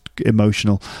just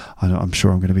emotional. I'm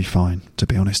sure I'm going to be fine, to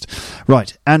be honest.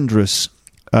 Right, Andrus,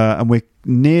 and we're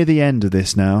near the end of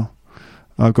this now.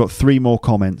 I've got 3 more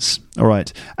comments. All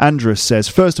right. Andrus says,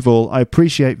 first of all, I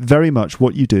appreciate very much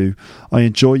what you do. I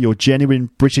enjoy your genuine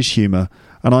British humour,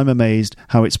 and I'm amazed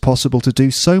how it's possible to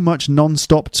do so much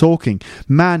non-stop talking.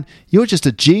 Man, you're just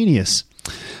a genius.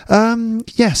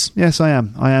 Yes, I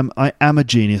am. I am a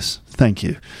genius. Thank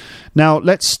you. Now,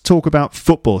 let's talk about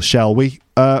football, shall we?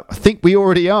 I think we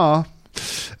already are.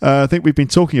 I think we've been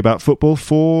talking about football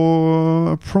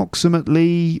for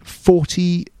approximately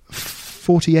 48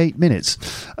 minutes.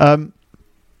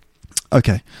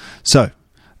 Okay, so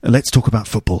let's talk about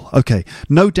football. Okay,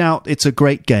 no doubt it's a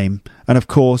great game, and of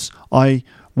course I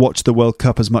watch the World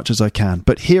Cup as much as I can.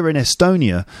 But here in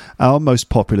Estonia, our most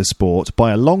popular sport,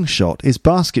 by a long shot, is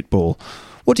basketball.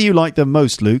 What do you like the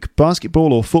most, Luke?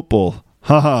 Basketball or football?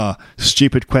 Haha,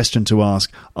 stupid question to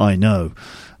ask. I know.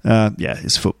 Yeah,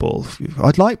 it's football.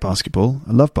 I'd like basketball.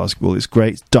 I love basketball. It's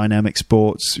great, dynamic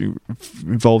sports. It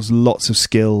involves lots of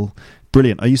skill.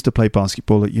 Brilliant. I used to play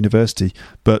basketball at university,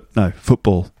 but no,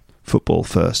 football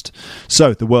first.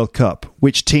 So, the World Cup.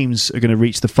 Which teams are going to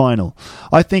reach the final?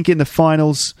 I think the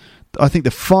finals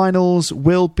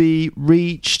will be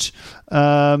reached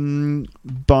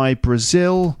by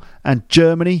Brazil and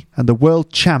Germany, and the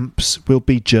world champs will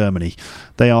be Germany.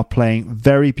 They are playing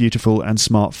very beautiful and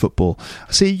smart football.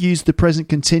 I see you used the present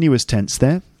continuous tense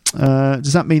there.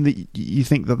 Does that mean that you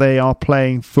think that they are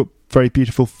playing very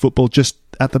beautiful football just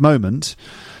at the moment?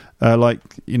 At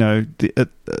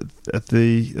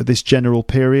this general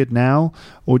period now?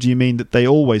 Or do you mean that they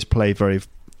always play very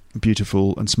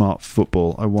beautiful and smart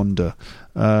football? I wonder.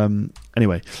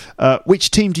 Anyway,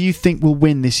 which team do you think will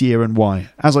win this year and why?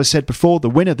 As I said before, the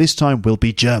winner this time will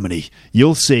be Germany.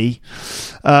 You'll see.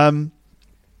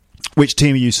 Which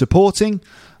team are you supporting?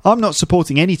 I'm not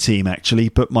supporting any team, actually,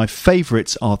 but my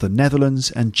favourites are the Netherlands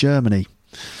and Germany.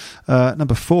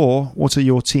 Number 4, what are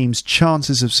your team's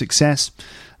chances of success?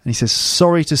 And he says,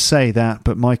 sorry to say that,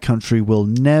 but my country will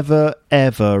never,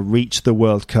 ever reach the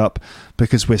World Cup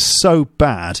because we're so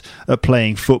bad at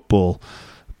playing football.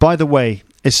 By the way,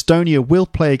 Estonia will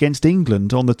play against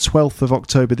England on the 12th of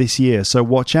October this year, so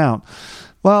watch out.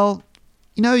 Well,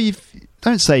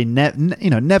 never say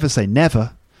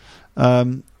never.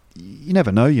 You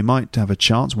never know, you might have a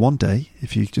chance one day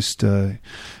if you just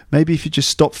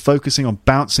stop focusing on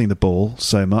bouncing the ball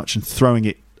so much and throwing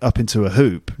it up into a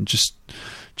hoop and just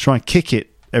try and kick it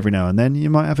every now and then, you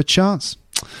might have a chance.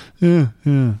 Yeah.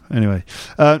 Anyway,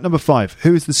 number 5.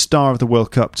 Who is the star of the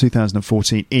World Cup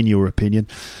 2014 in your opinion?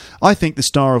 I think the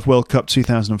star of World Cup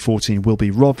 2014 will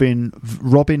be Robin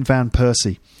van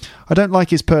Persie. I don't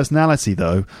like his personality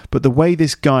though, but the way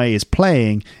this guy is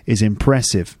playing is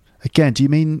impressive. Again, do you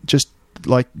mean just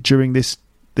like during this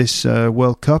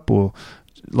World Cup or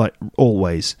like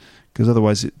always? Because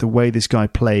otherwise, the way this guy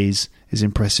plays is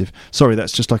impressive. Sorry,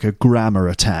 that's just like a grammar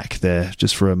attack there,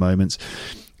 just for a moment.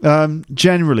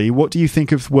 Generally, what do you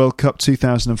think of World Cup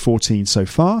 2014 so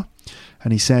far?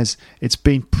 And he says, it's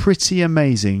been pretty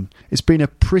amazing. It's been a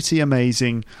pretty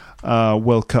amazing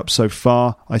World Cup so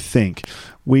far, I think.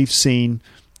 We've seen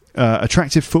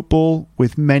attractive football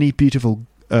with many beautiful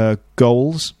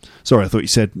goals. Sorry, I thought you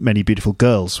said many beautiful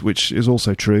girls, which is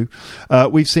also true.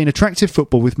 We've seen attractive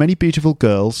football with many beautiful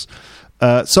girls.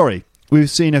 We've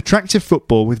seen attractive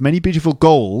football with many beautiful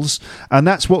goals, and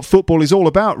that's what football is all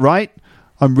about, right?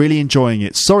 I'm really enjoying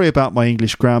it. Sorry about my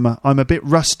English grammar. I'm a bit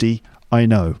rusty, I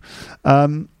know.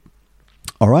 All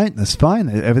right, that's fine.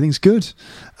 Everything's good.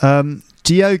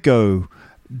 Diogo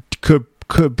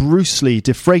Cabrusli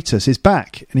de Freitas is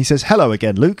back, and he says, hello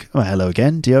again, Luke. Oh, hello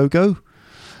again, Diogo.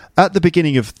 At the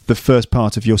beginning of the first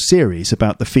part of your series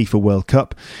about the FIFA World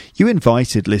Cup, you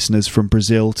invited listeners from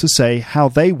Brazil to say how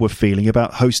they were feeling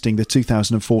about hosting the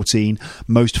 2014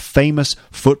 most famous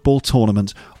football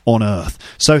tournament on Earth.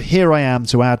 So here I am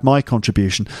to add my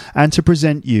contribution and to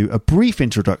present you a brief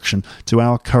introduction to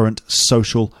our current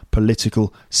social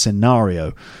political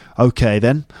scenario. Okay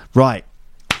then, right.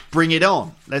 Bring it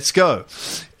on. Let's go.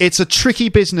 It's a tricky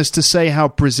business to say how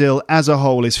Brazil as a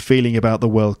whole is feeling about the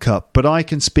World Cup, but I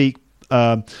can speak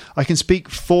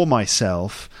for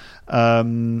myself. I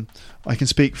can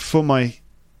speak for my...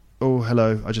 Oh,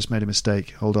 hello. I just made a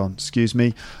mistake. Hold on. Excuse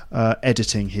me.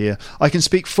 Editing here. I can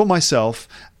speak for myself,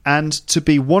 and to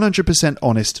be 100%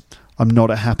 honest, I'm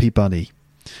not a happy bunny.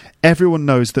 Everyone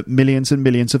knows that millions and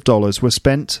millions of dollars were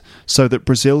spent so that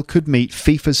Brazil could meet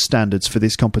FIFA's standards for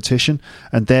this competition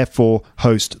and therefore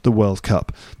host the World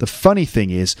Cup. The funny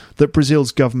thing is that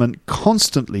Brazil's government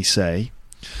constantly say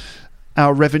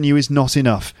our revenue is not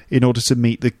enough in order to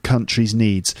meet the country's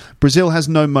needs. Brazil has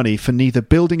no money for neither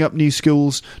building up new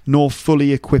schools nor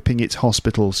fully equipping its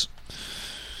hospitals.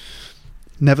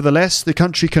 Nevertheless, the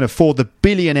country can afford the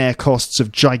billionaire costs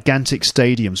of gigantic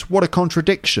stadiums. What a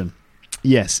contradiction.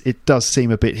 Yes, it does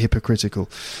seem a bit hypocritical.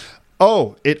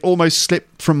 Oh, it almost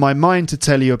slipped from my mind to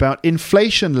tell you about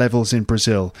inflation levels in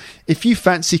Brazil. If you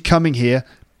fancy coming here,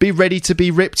 be ready to be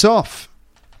ripped off.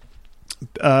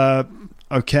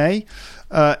 Okay.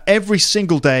 Every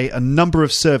single day, a number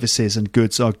of services and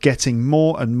goods are getting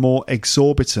more and more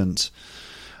exorbitant.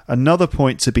 Another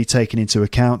point to be taken into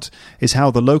account is how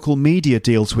the local media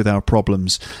deals with our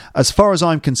problems. As far as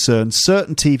I'm concerned,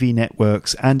 certain TV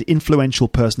networks and influential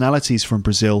personalities from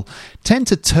Brazil tend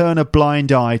to turn a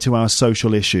blind eye to our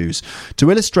social issues.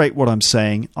 To illustrate what I'm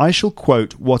saying, I shall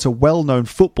quote what a well-known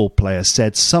football player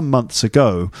said some months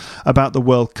ago about the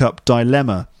World Cup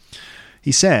dilemma.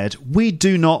 He said, "We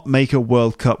do not make a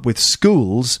World Cup with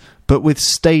schools, but with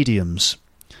stadiums."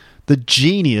 The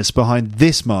genius behind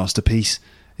this masterpiece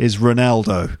is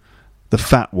Ronaldo, the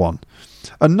fat one.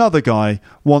 Another guy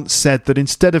once said that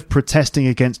instead of protesting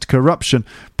against corruption,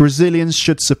 Brazilians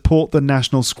should support the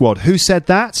national squad. Who said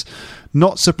that?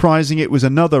 Not surprising, it was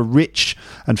another rich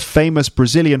and famous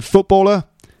Brazilian footballer,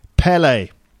 Pelé.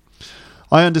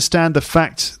 I understand the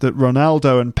fact that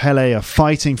Ronaldo and Pelé are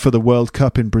fighting for the World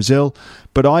Cup in Brazil,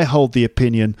 but I hold the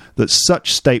opinion that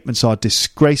such statements are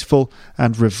disgraceful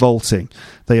and revolting.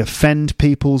 They offend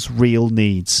people's real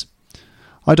needs.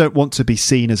 I don't want to be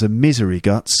seen as a misery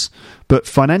guts, but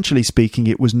financially speaking,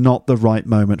 it was not the right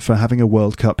moment for having a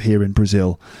World Cup here in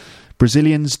Brazil.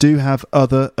 Brazilians do have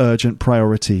other urgent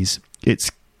priorities. It's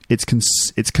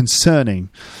concerning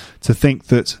to think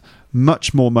that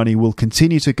much more money will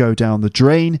continue to go down the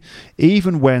drain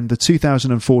even when the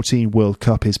 2014 World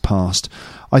Cup is past.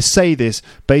 I say this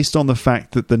based on the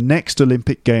fact that the next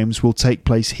Olympic Games will take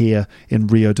place here in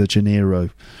Rio de Janeiro.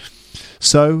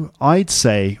 So I'd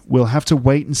say we'll have to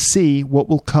wait and see what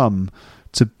will come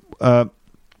to...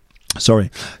 So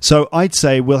I'd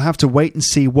say we'll have to wait and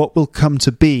see what will come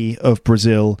to be of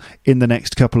Brazil in the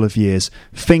next couple of years.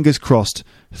 Fingers crossed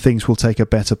things will take a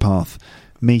better path.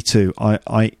 Me too.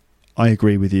 I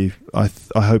agree with you. I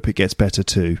hope it gets better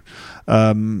too.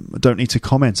 I don't need to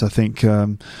comment. I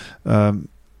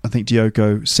think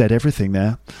Diogo said everything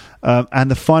there. And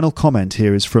the final comment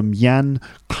here is from Jan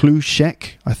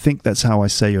Kluszek. I think that's how I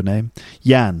say your name.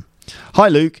 Jan. Hi,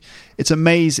 Luke. It's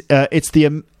amazing.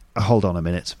 Hold on a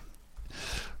minute.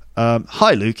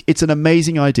 Hi, Luke. It's an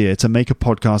amazing idea to make a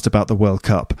podcast about the World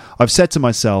Cup. I've said to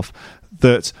myself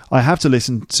that I have to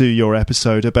listen to your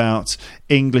episode about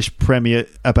the English Premier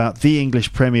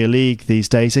League these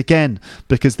days again,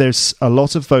 because there's a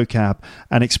lot of vocab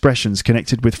and expressions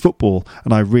connected with football,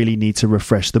 and I really need to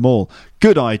refresh them all.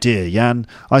 Good idea, Jan.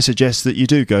 I suggest that you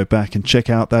do go back and check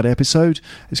out that episode.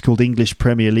 It's called English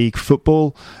Premier League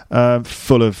Football,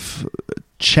 full of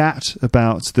chat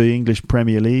about the English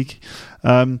Premier League.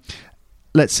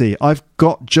 Let's see. I've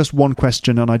got just one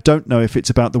question, and I don't know if it's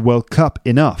about the World Cup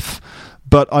enough,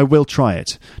 but I will try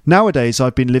it. Nowadays,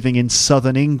 I've been living in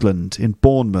southern England, in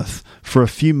Bournemouth, for a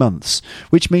few months,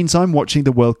 which means I'm watching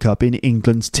the World Cup in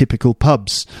England's typical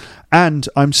pubs, and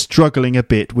I'm struggling a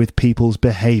bit with people's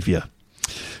behaviour.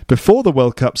 Before the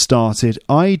World Cup started,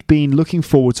 I'd been looking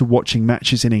forward to watching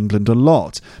matches in England a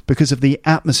lot because of the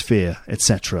atmosphere,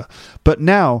 etc. But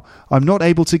now I'm not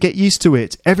able to get used to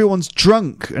it. Everyone's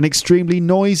drunk and extremely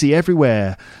noisy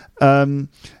everywhere. And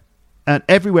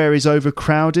everywhere is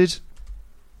overcrowded.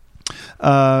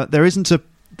 There isn't a...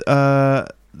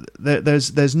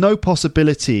 There's no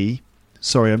possibility...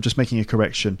 Sorry, I'm just making a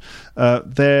correction.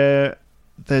 There's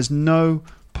no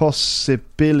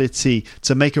possibility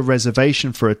to make a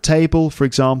reservation for a table, for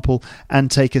example,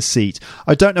 and take a seat.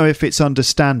 I don't know if it's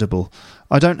understandable.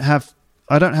 I don't have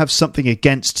something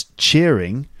against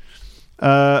cheering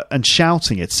and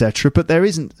shouting, etc., but there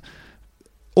isn't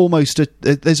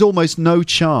there's almost no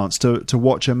chance to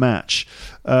watch a match.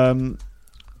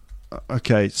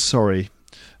 Okay, sorry.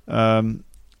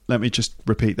 Let me just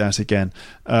repeat that again.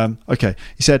 Okay,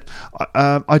 he said,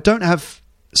 I don't have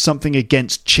something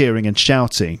against cheering and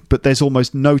shouting, but there's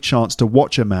almost no chance to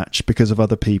watch a match because of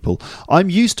other people. I'm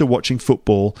used to watching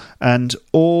football and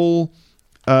all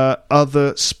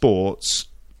other sports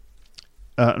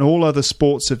and all other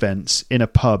sports events in a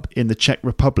pub in the Czech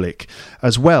Republic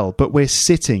as well, but we're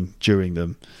sitting during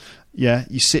them. Yeah,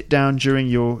 you sit down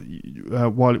during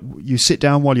while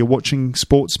you're watching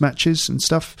sports matches and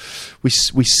stuff. We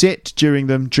sit during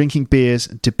them, drinking beers,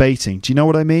 and debating. Do you know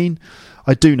what I mean?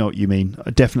 I do know what you mean.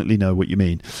 I definitely know what you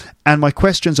mean. And my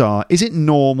questions are: is it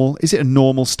normal? Is it a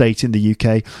normal state in the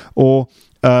UK, or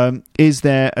is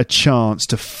there a chance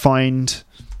to find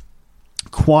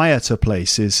quieter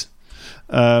places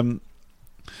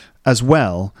as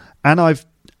well? And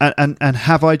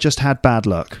have I just had bad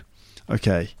luck?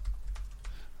 Okay.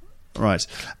 Right.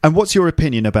 And what's your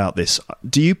opinion about this?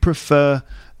 Do you prefer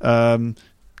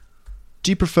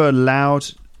loud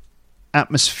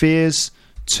atmospheres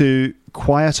to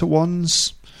quieter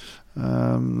ones?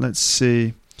 Let's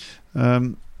see.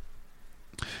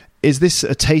 Is this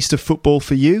a taste of football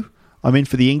for you, I'm in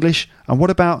for the English. And what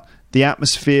about the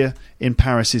atmosphere in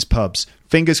Paris's pubs?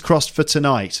 Fingers crossed for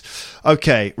tonight.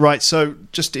 Okay, right. So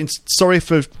sorry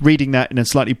for reading that in a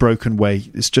slightly broken way.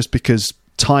 It's just because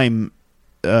time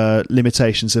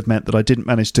limitations have meant that I didn't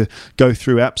manage to go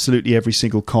through absolutely every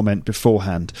single comment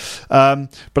beforehand. But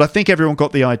I think everyone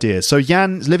got the idea. So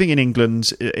Jan's living in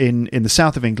England, in the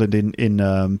south of England,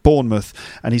 in Bournemouth,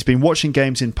 and he's been watching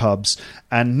games in pubs.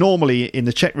 And normally in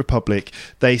the Czech Republic,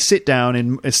 they sit down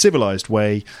in a civilized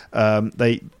way.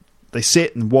 They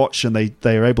sit and watch, and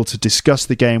they are able to discuss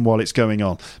the game while it's going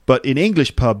on. But in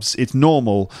English pubs, it's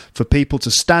normal for people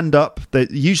to stand up.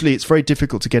 Usually it's very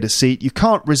difficult to get a seat. You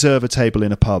can't reserve a table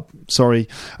in a pub. Sorry.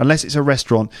 Unless it's a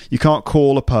restaurant, you can't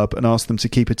call a pub and ask them to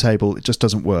keep a table. It just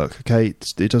doesn't work, okay?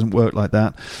 It doesn't work like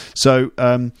that. So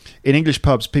in English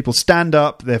pubs, people stand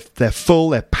up. They're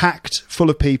full. They're packed full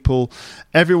of people.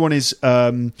 Everyone is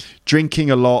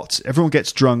drinking a lot. Everyone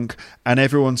gets drunk, and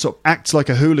everyone sort of acts like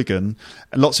a hooligan.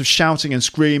 And lots of shouting and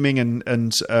screaming,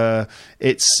 and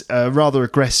it's a rather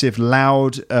aggressive,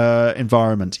 loud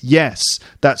environment. Yes,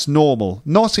 that's normal.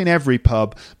 Not in every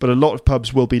pub, but a lot of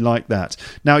pubs will be like that.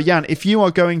 Now, Jan, if you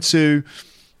are going to...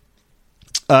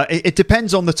 it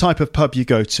depends on the type of pub you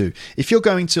go to. If you're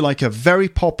going to like a very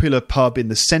popular pub in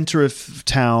the centre of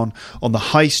town on the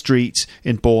high street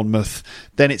in Bournemouth,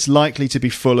 then it's likely to be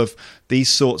full of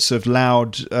these sorts of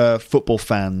loud football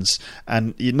fans,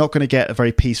 and you're not going to get a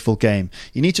very peaceful game.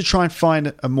 You need to try and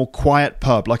find a more quiet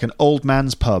pub, like an old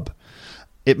man's pub.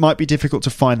 It might be difficult to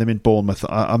find them in Bournemouth.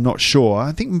 I'm not sure.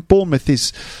 I think Bournemouth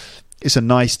is a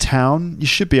nice town. You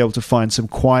should be able to find some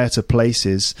quieter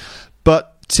places, but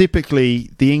typically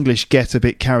the English get a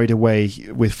bit carried away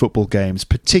with football games,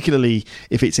 particularly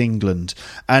if it's England.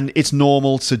 And it's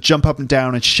normal to jump up and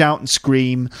down and shout and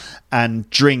scream and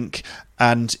drink.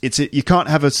 And you can't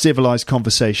have a civilized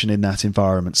conversation in that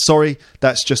environment. Sorry,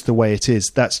 that's just the way it is.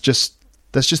 That's just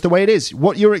the way it is.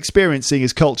 What you're experiencing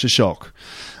is culture shock.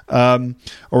 All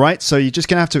right, so you're just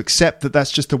going to have to accept that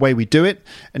that's just the way we do it.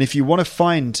 And if you want to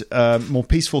find more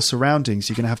peaceful surroundings,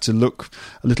 you're going to have to look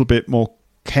a little bit more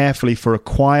carefully for a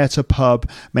quieter pub,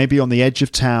 maybe on the edge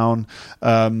of town.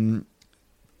 Okay,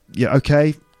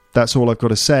 that's all I've got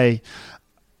to say.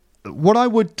 What I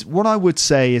would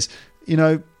say is,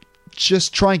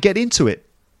 just try and get into it.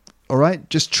 All right,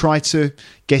 just try to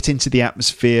get into the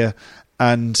atmosphere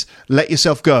and let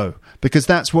yourself go, because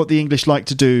that's what the English like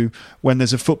to do when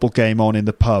there's a football game on in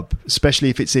the pub, especially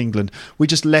if it's England. We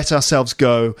just let ourselves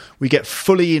go. We get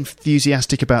fully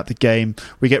enthusiastic about the game.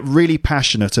 We get really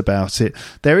passionate about it.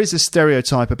 There is a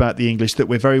stereotype about the English that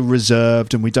we're very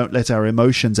reserved and we don't let our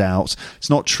emotions out. It's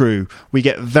not true. We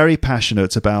get very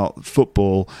passionate about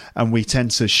football, and we tend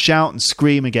to shout and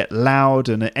scream and get loud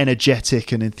and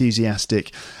energetic and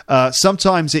enthusiastic.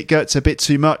 Sometimes it gets a bit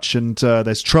too much, and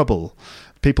there's trouble.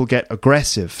 People get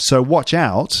aggressive. So watch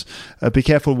out. Be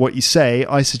careful what you say.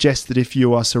 I suggest that if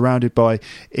you are surrounded by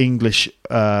English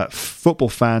football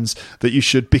fans, that you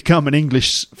should become an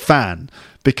English fan.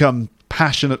 Become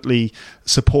passionately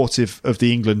supportive of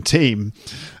the England team,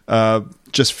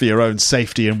 just for your own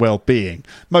safety and well-being.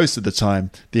 Most of the time,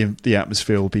 the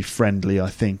atmosphere will be friendly, I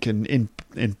think. And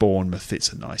in Bournemouth,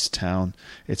 it's a nice town.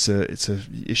 It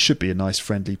should be a nice,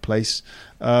 friendly place.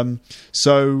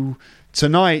 So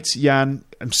tonight, Jan,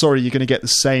 I'm sorry, you're going to get the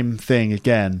same thing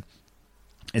again.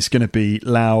 It's going to be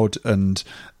loud and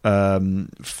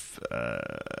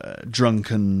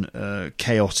drunken,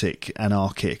 chaotic,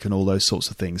 anarchic, and all those sorts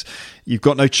of things. You've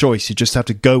got no choice. You just have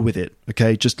to go with it,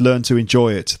 okay? Just learn to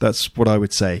enjoy it. That's what I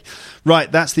would say.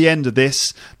 Right, that's the end of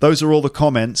this. Those are all the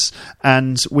comments,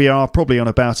 and we are probably on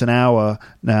about an hour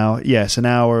now. Yes, an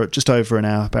hour, just over an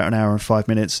hour, about an hour and 5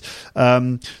 minutes.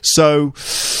 So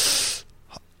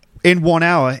in 1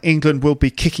 hour, England will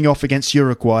be kicking off against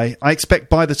Uruguay. I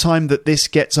expect by the time that this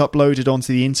gets uploaded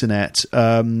onto the internet,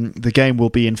 the game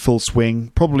will be in full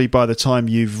swing. Probably by the time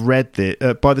you've read this,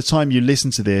 by the time you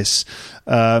listen to this,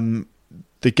 the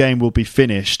game will be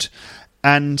finished.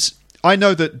 And I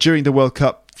know that during the World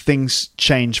Cup, things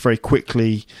change very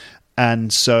quickly,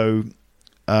 and so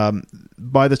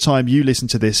by the time you listen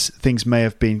to this, things may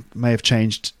have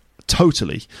changed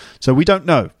totally. So we don't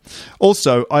know.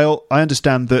 Also, I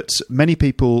understand that many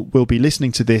people will be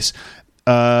listening to this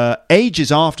ages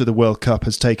after the World Cup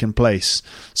has taken place.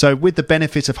 So with the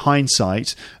benefit of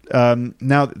hindsight,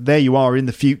 now there you are in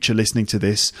the future listening to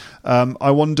this,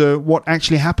 I wonder what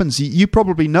actually happens. You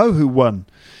probably know who won.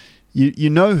 You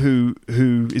know who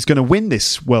is going to win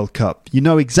this World Cup. You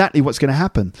know exactly what's going to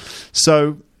happen.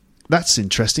 So that's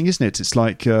interesting, isn't it? It's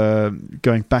like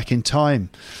going back in time.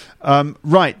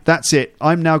 Right, that's it.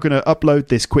 I'm now going to upload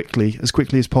this as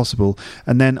quickly as possible,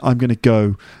 and then I'm going to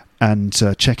go and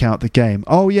check out the game.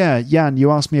 Oh yeah, Jan,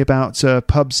 you asked me about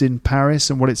pubs in Paris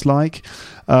and what it's like.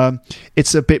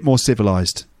 It's a bit more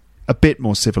civilised.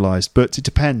 But it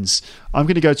depends. I'm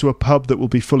going to go to a pub that will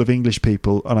be full of English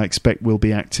people, and I expect we'll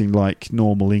be acting like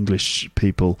normal English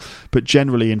people. But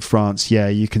generally in France, yeah,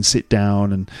 you can sit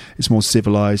down and it's more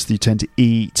civilised. You tend to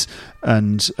eat,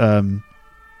 and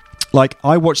like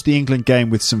I watched the England game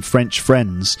with some French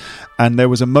friends, and there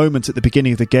was a moment at the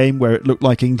beginning of the game where it looked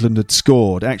like England had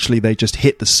scored. Actually, they just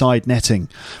hit the side netting,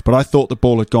 but I thought the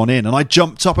ball had gone in, and I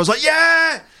jumped up. I was like,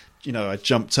 yeah! You know, I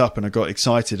jumped up and I got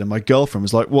excited, and my girlfriend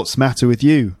was like, what's the matter with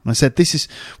you? And I said,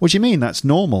 what do you mean? That's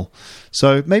normal.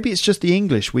 So maybe it's just the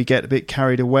English. We get a bit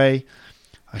carried away.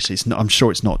 Actually, I'm sure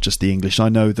it's not just the English. I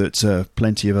know that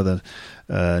plenty of other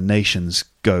nations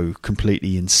go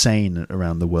completely insane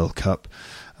around the World Cup.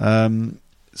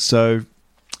 So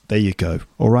there you go.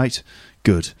 All right.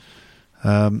 Good.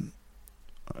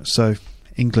 So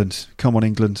England, come on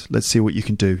England. Let's see what you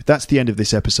can do. That's the end of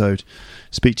this episode.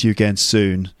 Speak to you again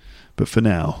soon. But for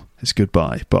now, it's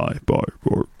goodbye. Bye.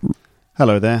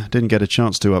 Hello there. Didn't get a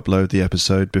chance to upload the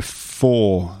episode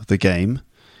before the game.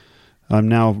 I'm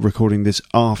now recording this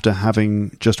after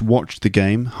having just watched the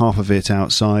game, half of it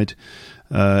outside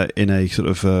in a sort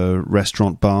of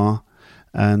restaurant bar,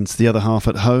 and the other half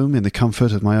at home in the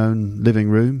comfort of my own living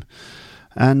room.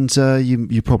 And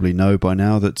you probably know by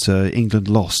now that England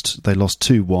lost. They lost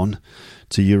 2-1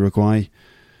 to Uruguay,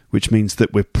 which means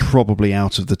that we're probably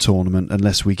out of the tournament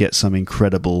unless we get some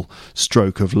incredible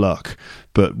stroke of luck.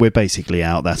 But we're basically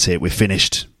out. That's it. We're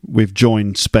finished. We've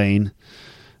joined Spain,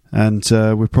 and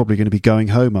we're probably going to be going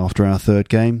home after our third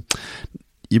game.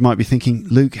 You might be thinking,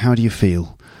 Luke, how do you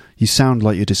feel? You sound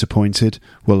like you're disappointed.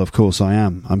 Well, of course I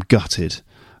am. I'm gutted.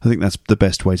 I think that's the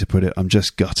best way to put it. I'm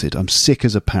just gutted. I'm sick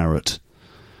as a parrot,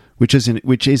 which is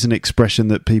an expression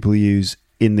that people use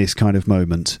in this kind of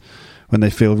moment when they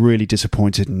feel really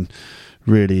disappointed and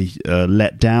really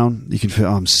let down. You can feel,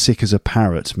 I'm sick as a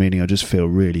parrot, meaning I just feel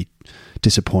really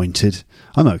disappointed.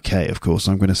 I'm okay, of course.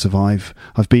 I'm going to survive.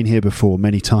 I've been here before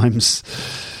many times.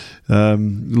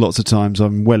 Lots of times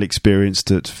I'm well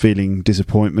experienced at feeling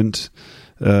disappointment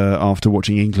after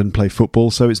watching England play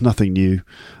football, so it's nothing new.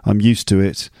 I'm used to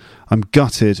it. I'm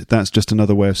gutted. That's just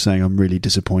another way of saying I'm really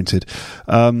disappointed.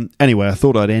 Anyway, I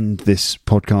thought I'd end this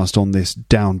podcast on this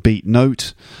downbeat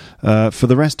note. For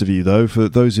the rest of you, though, for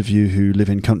those of you who live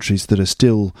in countries that are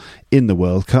still in the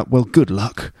World Cup, well, good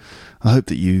luck. I hope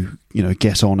that you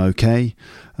get on okay.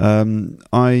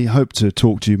 I hope to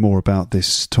talk to you more about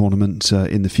this tournament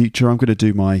in the future. I'm going to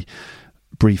do my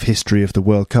brief history of the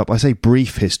World Cup. I say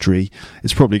brief history.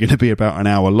 It's probably going to be about an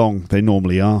hour long. They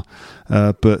normally are.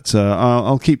 But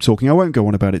I'll keep talking. I won't go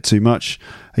on about it too much.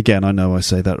 Again, I know I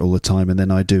say that all the time, and then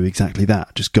I do exactly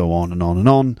that. Just go on and on and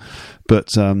on.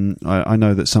 But I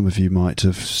know that some of you might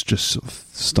have just sort of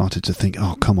started to think,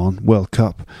 oh, come on, World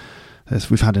Cup.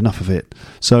 We've had enough of it.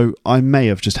 So I may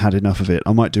have just had enough of it.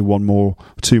 I might do one more,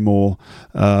 two more.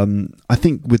 I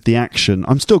think with the action,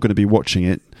 I'm still going to be watching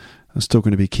it. I'm still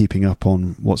going to be keeping up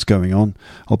on what's going on.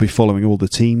 I'll be following all the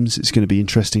teams. It's going to be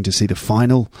interesting to see the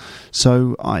final.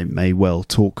 So I may well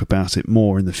talk about it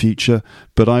more in the future.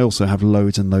 But I also have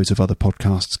loads and loads of other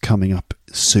podcasts coming up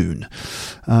soon.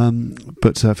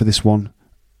 But for this one,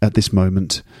 at this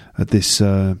moment, at this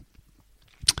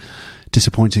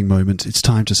disappointing moment, it's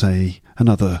time to say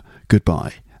another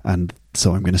goodbye. And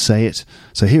so I'm going to say it.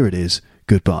 So here it is.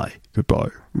 Goodbye. Goodbye.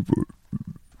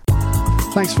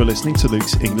 Thanks for listening to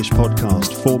Luke's English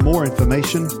podcast. For more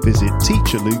information, visit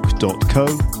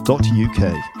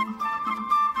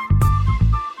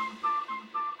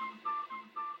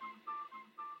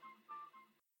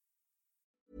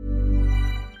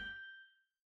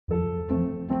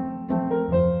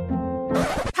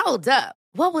Hold up.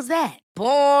 What was that?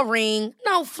 Boring.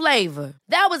 No flavor.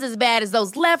 That was as bad as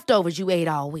those leftovers you ate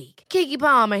all week. Keke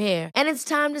Palmer here. And it's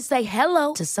time to say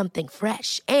hello to something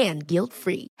fresh and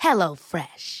guilt-free. Hello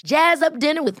Fresh. Jazz up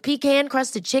dinner with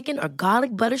pecan-crusted chicken or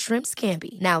garlic butter shrimp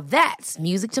scampi. Now that's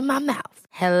music to my mouth.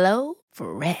 Hello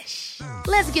Fresh.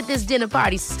 Let's get this dinner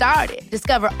party started.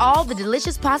 Discover all the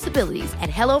delicious possibilities at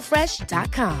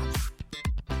HelloFresh.com.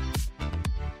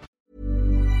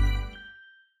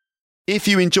 If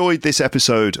you enjoyed this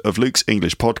episode of Luke's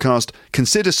English Podcast,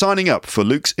 consider signing up for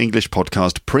Luke's English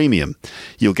Podcast Premium.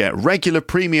 You'll get regular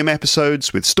premium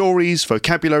episodes with stories,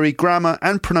 vocabulary, grammar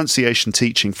and pronunciation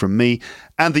teaching from me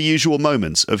and the usual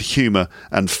moments of humour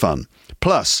and fun.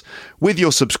 Plus, with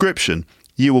your subscription,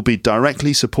 you will be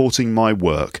directly supporting my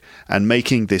work and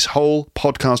making this whole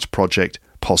podcast project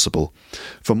possible.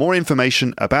 For more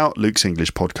information about Luke's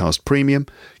English Podcast Premium,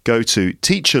 go to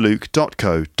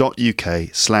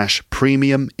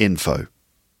teacherluke.co.uk/premium info.